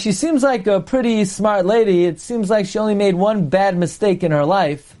 And she seems like a pretty smart lady. It seems like she only made one bad mistake in her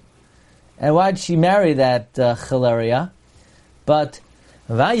life. And why'd she marry that Chileria? But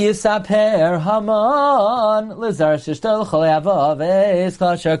Vayisaper Haman Lezeresh Ishtal Choleava Veis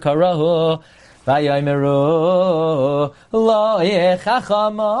Kasher Karahu Vayomeru Lo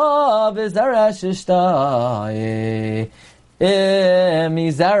Yechachama Vezeresh Ishtai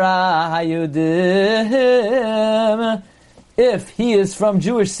Mizara Hayudim. If he is from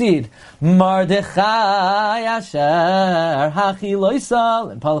Jewish seed, Mardechai Asher Hachi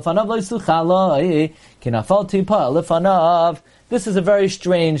Loisal and Palafanav Loisuchaloi Kinafalti Palafanav. This is a very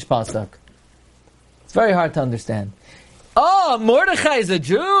strange pasuk. It's very hard to understand. Oh, Mordechai is a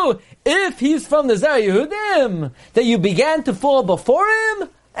Jew. If he's from the Zerah Yehudim, that you began to fall before him,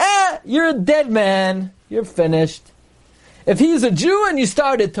 you're a dead man. You're finished. If he's a Jew and you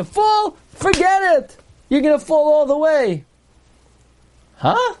started to fall, forget it. You're going to fall all the way.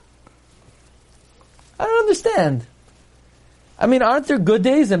 Huh? I don't understand. I mean, aren't there good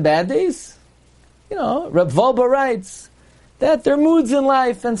days and bad days? You know, Reb Volba writes that there are moods in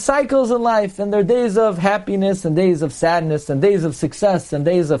life and cycles in life, and there are days of happiness and days of sadness and days of success and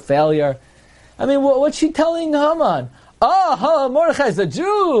days of failure. I mean, what's she telling Haman? Oh, Mordechai's a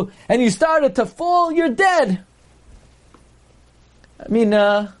Jew, and you started to fall, you're dead. I mean,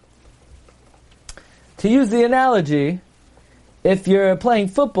 to use the analogy, if you're playing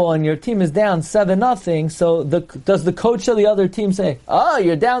football and your team is down 7-0, so does the coach of the other team say, "Oh,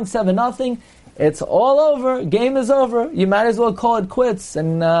 you're down 7-0, it's all over, game is over. You might as well call it quits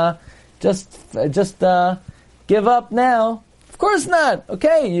and just give up now"? Of course not.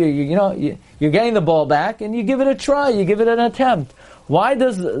 Okay, you're getting the ball back and you give it a try, you give it an attempt. Why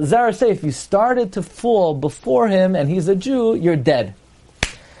does Zara say if you started to fall before him and he's a Jew, you're dead?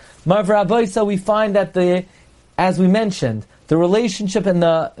 Marvar Aboisa, we find that as we mentioned, the relationship and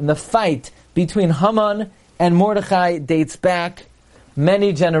the fight between Haman and Mordechai dates back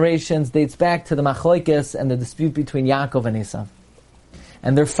many generations, dates back to the Machlokes and the dispute between Yaakov and Esav.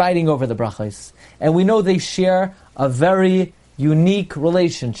 And they're fighting over the brachos. And we know they share a very unique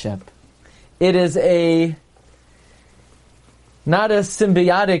relationship. It is not a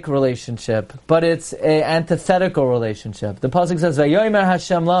symbiotic relationship, but it's an antithetical relationship. The pasuk says, "Vayomer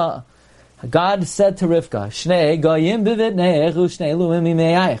Hashem la." God said to Rivka, "Shnei goyim b'vitneich u'shnei luim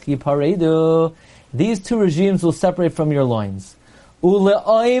mimeich yiparedu." These two regimes will separate from your loins.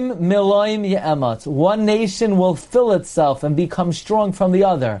 Ule'oim miloim ye'emat. One nation will fill itself and become strong from the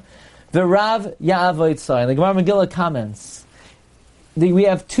other. V'rav ya'avo yitzay. The Gemara Megillah comments, we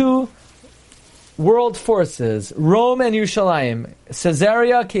have two world forces, Rome and Yerushalayim,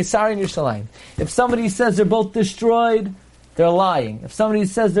 Caesarea, Caesarea, and Yerushalayim. If somebody says they're both destroyed, they're lying. If somebody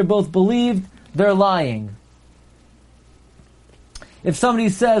says they're both believed, they're lying. If somebody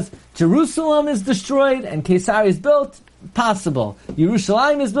says Jerusalem is destroyed and Caesarea is built, possible.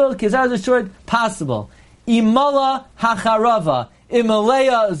 Yerushalayim is built, Caesarea is destroyed, possible. imala hacharava,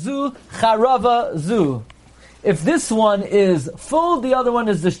 imalea zu, charava zu. If this one is full, the other one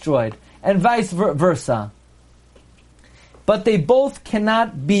is destroyed, and vice versa. But they both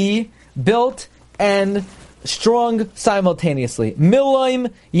cannot be built and strong simultaneously.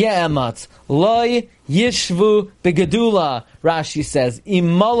 Miloim ye'ematz, loy yishvu begedula, Rashi says.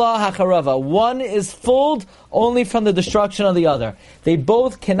 Imala hacharava. One is full only from the destruction of the other. They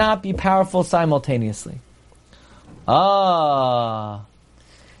both cannot be powerful simultaneously. Now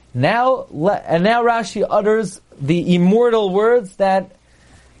Rashi utters the immortal words that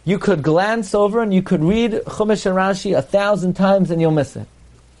you could glance over and you could read Chumash and Rashi 1,000 times and you'll miss it.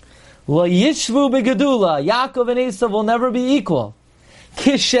 Lo yishvu begedula. Yaakov and Esav will never be equal.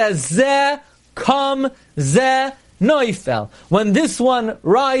 Kishezeh kam zeh noifel. When this one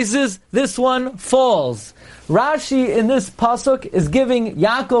rises, this one falls. Rashi in this pasuk is giving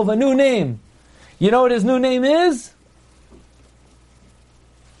Yaakov a new name. You know what his new name is?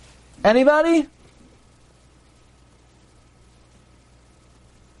 Anybody?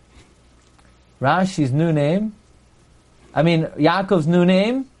 Rashi's new name, Yaakov's new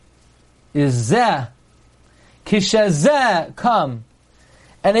name is Zeh. Kishezeh come.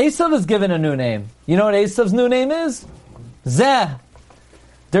 And Esav is given a new name. You know what Esav's new name is? Zeh.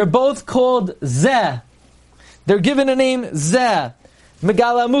 They're both called Zeh. They're given a name Zeh.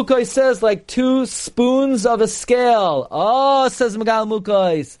 Megala Mukos says like 2 spoons of a scale. Oh, says Megala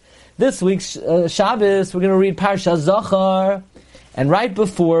Mukos. This week's Shabbos, we're going to read Parsha Zachar. And right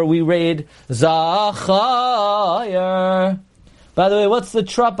before we read Zachar. By the way, what's the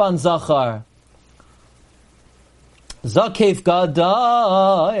trup on Zachar? Zakef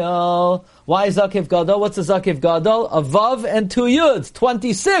Gadol. Why Zakef Gadol? What's a Zakef Gadol? A Vav and 2 Yuds.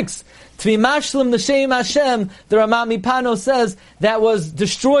 26. Tvi Mashlim L'Shem Hashem. The Ramah Mipano says that was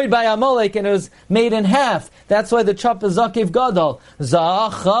destroyed by Amalek and it was made in half. That's why the trup is Zakef Gadol.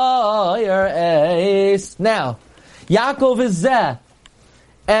 Zachar Eis. Now, Yaakov is Zeh.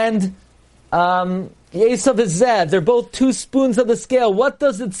 And Esav is Zeh. They're both 2 spoons of the scale. What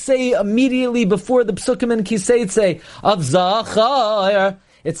does it say immediately before the Psukim and Kiseitse of Zachar?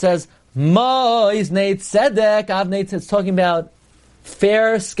 It says, Mois Neit Tzedek Avneit. It's talking about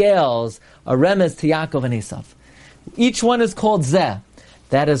fair scales, a remez to Yaakov and Esav. Each one is called Zeh.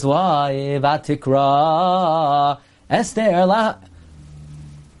 That is why Vatikra Esther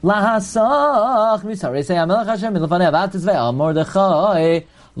Lahasach Misarei Say Amelech Hashem Milfanei Vatzvei Mordechai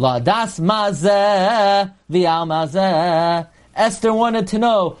Ladas Mazeh V'al Mazeh. Esther wanted to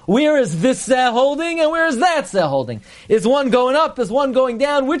know, where is this Zeh holding and where is that Zeh holding? Is one going up? Is one going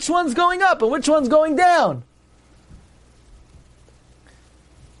down? Which one's going up and which one's going down?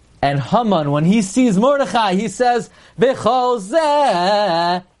 And Haman, when he sees Mordechai, he says, B'chol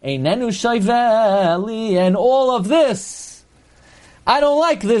Zeh Einenu Shayveli. And all of this, I don't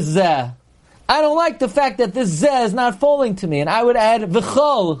like this Zeh. I don't like the fact that this Zeh is not falling to me. And I would add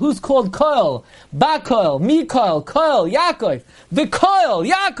V'chol, who's called Koil, Bakoil, Mikoil, Koil, Yaakov, V'koil,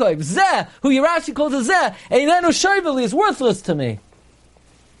 Yaakov, Zeh, who Rashi called a Zeh, Einenu Shayveli, is worthless to me.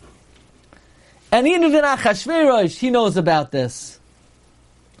 And even Achashverosh, he knows about this.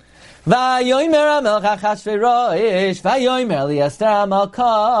 Vayomer HaMelech Achashverosh, Vayomer li Esther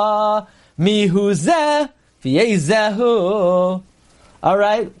HaMalka, Mihu Zeh, V'yezehu. All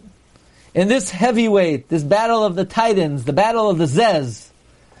right. In this heavyweight, this battle of the titans, the battle of the Zez,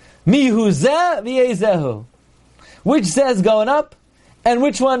 Mihu Zeh v'yezehu. Which Zeh is going up, and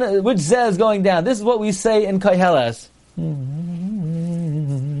which Zeh is going down? This is what we say in Koheles.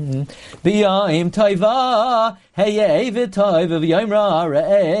 B'yom toiva heyeh v'toiv v'yom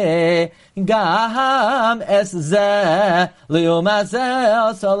ra'eh gam es Zeh li'um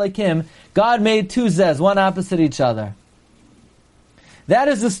hazeh asalakim. God made 2 Zehs, one opposite each other. That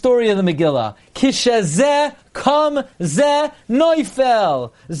is the story of the Megillah. Kishezeh kam zeh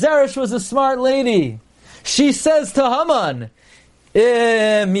noifel. Zeresh was a smart lady. She says to Haman,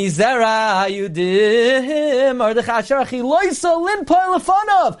 Mizera yudim Mordechai Sharachi loisa lin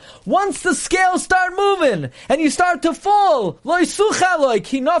po'elefanov. Once the scales start moving and you start to fall, loisuchaloi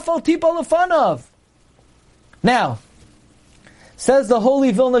ki nafal tipo lefanov. Now, says the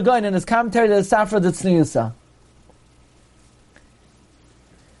holy Vilna Gaon in his commentary to the Safra D'Tzniusa,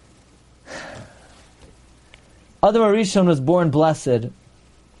 Adam Arishon was born blessed,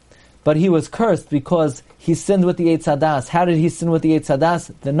 but he was cursed because he sinned with the Eitz Hadas. How did he sin with the Eitz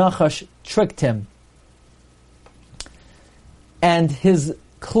Hadas? The Nachash tricked him. And his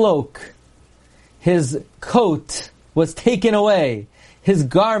cloak, his coat was taken away. His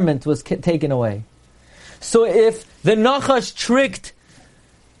garment was taken away. So if the Nachash tricked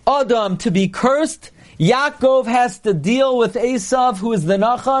Adam to be cursed, Yaakov has to deal with Esav, who is the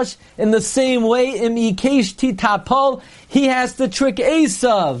Nachash, in the same way, im Yikesh Titapol, he has to trick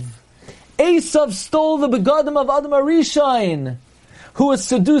Esav. Esav stole the begadim of Adam HaRishon, who was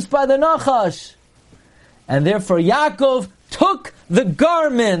seduced by the Nachash. And therefore Yaakov took the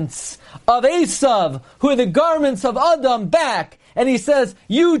garments of Esav, who are the garments of Adam, back. And he says,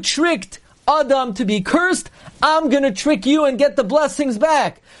 you tricked Adam to be cursed, I'm going to trick you and get the blessings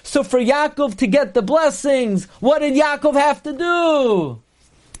back. So for Yaakov to get the blessings, what did Yaakov have to do?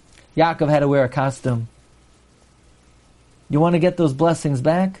 Yaakov had to wear a costume. You want to get those blessings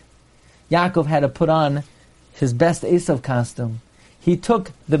back? Yaakov had to put on his best Esav costume. He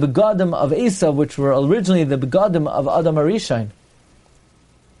took the begadim of Esav, which were originally the begadim of Adam HaRishon.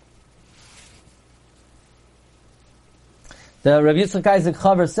 The Rabbi Yitzchak Isaac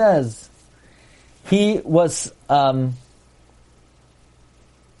Chaver says, he was,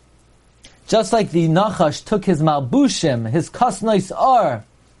 just like the Nachash took his Malbushim, his Kasnois Ar,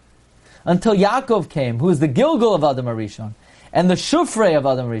 until Yaakov came, who is the Gilgal of Adam HaRishon, and the Shufrei of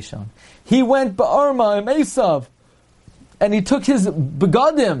Adam HaRishon. He went Ba'arma and Esav, and he took his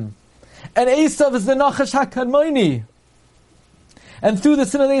begadim, and Esav is the Nachash HaKadmoni. And through the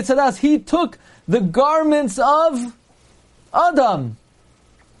sin of the Yetzer Hara, he took the garments of Adam.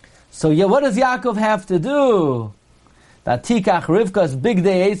 So what does Yaakov have to do? Vatikach Rivka's big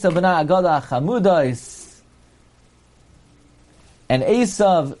day Esav b'na Agada Chamudais. And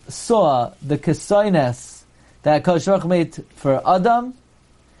Esav saw the kesoines that HaKadosh Baruch Hu made for Adam,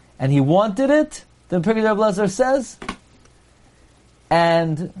 and he wanted it, the Pirkei Reb Elazar says,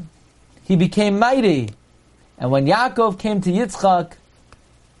 and he became mighty. And when Yaakov came to Yitzchak,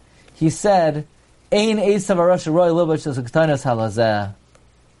 he said, Ein Esav Arash Roy Libash as Kesoines halazeh.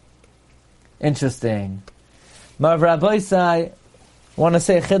 Interesting. Marav Rabbi Sai, want to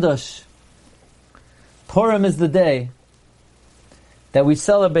say Chiddush. Purim is the day that we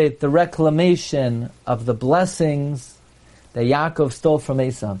celebrate the reclamation of the blessings that Yaakov stole from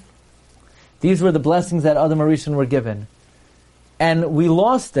Esav. These were the blessings that Adam HaRishon were given. And we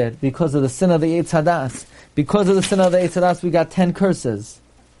lost it because of the sin of the Eitz Hadas. Because of the sin of the Eitz Hadas, we got 10 curses.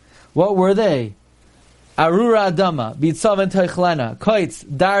 What were they? Arura Adama, Bitzav and Toichlena, Koitz,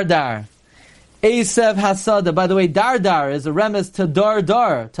 Dardar, Esav Hasada. By the way, Dardar is a remez to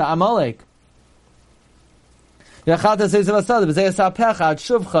Dar, to Amalek. And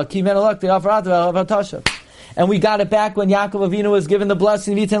we got it back when Yaakov Avinu was given the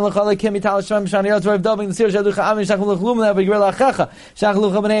blessing.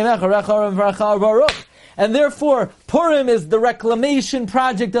 And therefore, Purim is the reclamation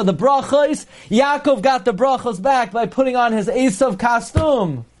project of the brachos. Yaakov got the brachos back by putting on his Esav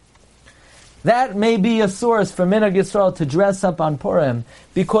costume. That may be a source for Minhag Yisrael to dress up on Purim,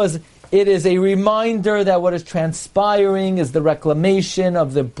 because it is a reminder that what is transpiring is the reclamation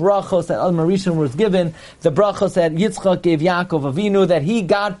of the brachos that Adam HaRishon was given, the brachos that Yitzchak gave Yaakov Avinu, that he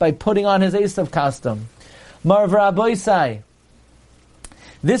got by putting on his Esav costume. Marv Rabbi Sai.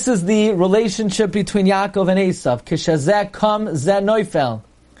 This is the relationship between Yaakov and Esav. Kishazek kam zeh noifel.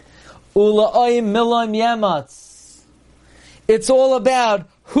 Ula'oim miloim yematz. It's all about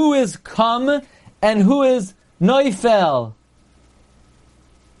who is kam and who is noifel.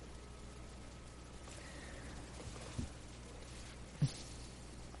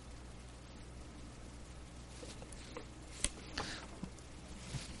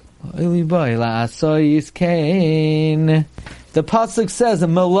 The pasuk says,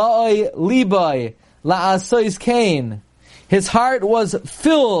 "Melai libai la'asois kain." His heart was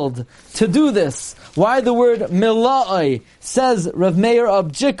filled to do this. Why the word melai? Says Rav Meir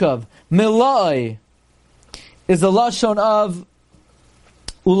of Jikov. Melai is the lashon of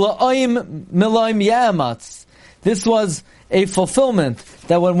ula'im melaim yamatz. This was a fulfillment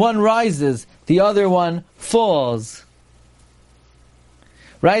that when one rises, the other one falls.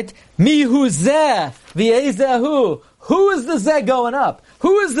 Right? Mihu zeh v'ezehu. Who is the zeh going up?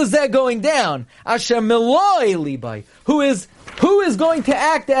 Who is the zeh going down? Asher meloi libai. Who is going to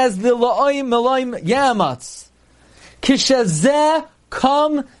act as the la'oim meloim yamatz? Kisha zeh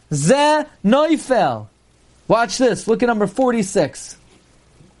kam zeh noifel. Watch this. Look at number 46.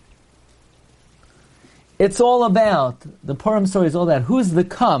 It's all about, the Purim story is all about who's the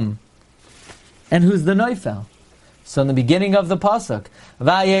kam and who's the noifel. So in the beginning of the pasuk,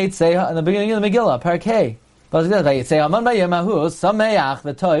 Vayetze, in the beginning of the Megillah, Parak Hey, Vayetze Haman Bayemahu Sameach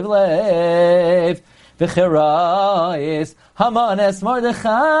v'Toiv Lev v'Chirais Haman es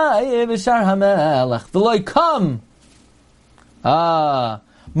Mordechai v'Shar HaMelech v'Loi Kam.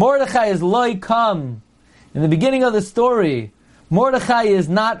 Mordechai is Loi Kam. In the beginning of the story, Mordechai is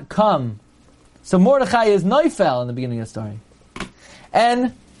not Kam. So Mordechai is Neufel in the beginning of the story.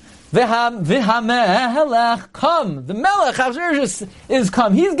 And V'hamelech, come. The Melech Achashverosh is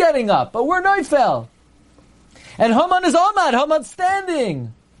come. He's getting up, but we're Neufel. And Haman is Amad. Haman's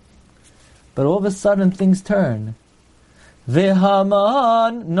standing. But all of a sudden things turn.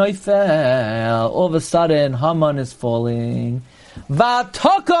 V'Haman Neufel. All of a sudden Haman is falling.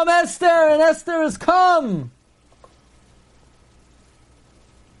 V'Tokom Esther, and Esther has come.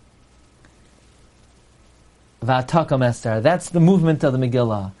 V'Tokom Esther. That's the movement of the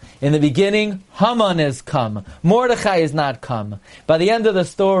Megillah. In the beginning, Haman is come. Mordechai is not come. By the end of the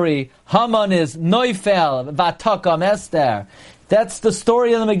story, Haman is Neufel. V'Tokom Esther. That's the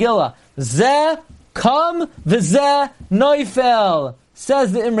story of the Megillah. Zeh come, v'zeh Neufel.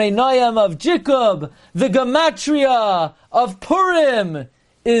 Says the Imrei Noyam of Jacob. The Gematria of Purim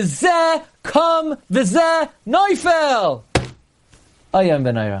is Zeh come, v'zeh Neufel. Ayam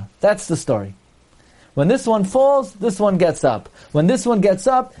Benaira. That's the story. When this one falls, this one gets up. When this one gets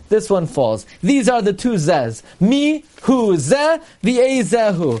up, this one falls. These are the two zehs. Mi, hu, zeh, v'ei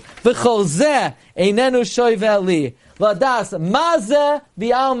zehu. V'chol zeh, einenu shoyveh li. Ladas, ma zeh,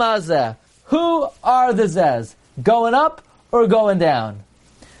 v'al ma zeh. Who are the zehs? Going up or going down?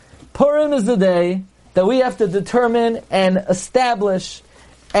 Purim is the day that we have to determine and establish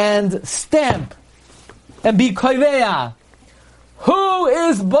and stamp and be koiveya. Who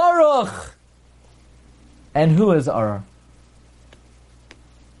is Baruch? And who is Ar?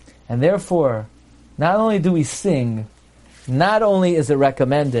 And therefore, not only do we sing, not only is it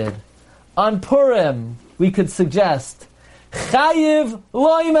recommended, on Purim we could suggest Chayiv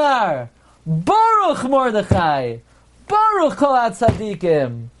Loimar, Baruch Mordechai, Baruch Kol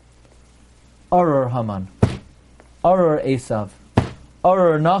HaTzadikim, Arur Haman, Arur Esav,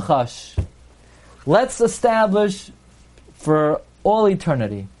 Arur Nachash. Let's establish for all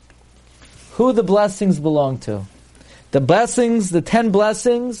eternity who the blessings belong to. The blessings, the 10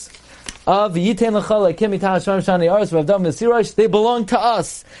 blessings of Yitein L'cha Elokim Mitah Hashem Shani Aretz V'Avdam V'Sirash, they belong to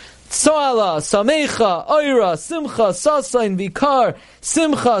us. Tzoala, Samecha, Oira, Simcha, Sasain, Vikar,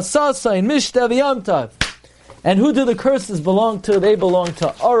 Simcha, Sasain, Mishta, V'Yamtav. And who do the curses belong to? They belong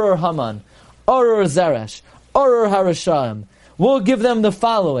to Arur Haman, Arur Zeresh, Arur Harashaim. We'll give them the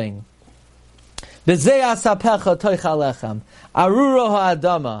following. B'zei asapecha toicha lechem, Aruro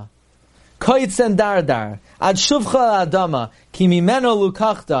ha'adama, Koitzen dardar, ad shuvcha adama, ki mimeno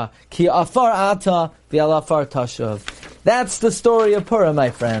lukachta, ki afar ata, v'al afar tashuv. That's the story of Purim, my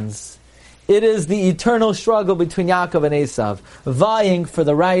friends. It is the eternal struggle between Yaakov and Esav, vying for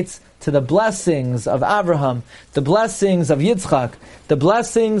the rights to the blessings of Abraham, the blessings of Yitzchak, the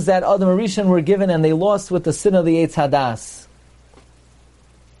blessings that Adam and Rishon were given and they lost with the sin of the Eitz Hadas.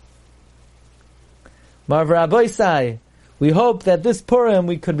 Marv Rabbeisai, we hope that this Purim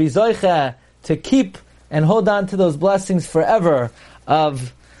we could be zoicha to keep and hold on to those blessings forever,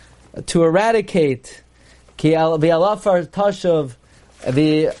 to eradicate ki v'alafar tashuv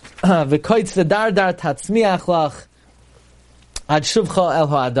v'koitz v'dardar tatzmiach lach ad shuvcha el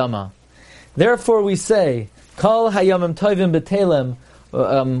ha'adama. Therefore we say, kol hayamim tovim b'telem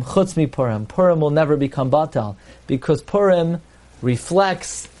chutz mi Purim. Purim will never become batal, because Purim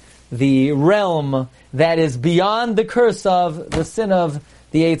reflects the realm that is beyond the curse of the sin of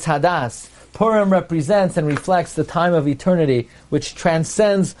the Eitz Hadas. Purim represents and reflects the time of eternity, which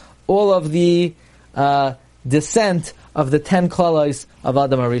transcends all of the descent of the 10 klalos of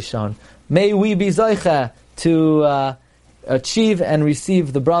Adam HaRishon. May we be zoicha to achieve and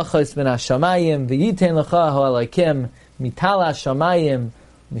receive the brachos min hashamayim, v'yitein l'cha ha'alakim, mitala hashamayim,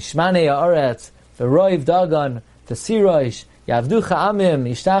 mishmanei ha'aretz, v'roiv dagan, t'siroish, Yavducha amim,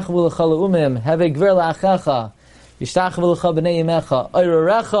 yishtachavu l'cha le'umim, heve gver la'achecha, yishtachavu l'cha b'nei yimecha,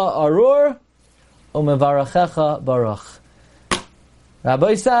 oirerecha arur, umevarachecha baruch.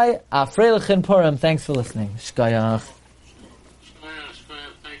 Rabbi Isai, Afrei L'chin Purim, thanks for listening. Shkayach.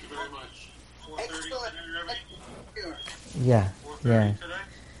 Thank you very much. 4:30 today, Yeah. 4:30 today?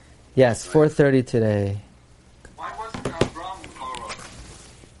 Yes, 4:30 today. Why wasn't Avram Torah?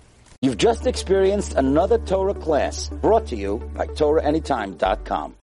 You've just experienced another Torah class brought to you by TorahAnytime.com.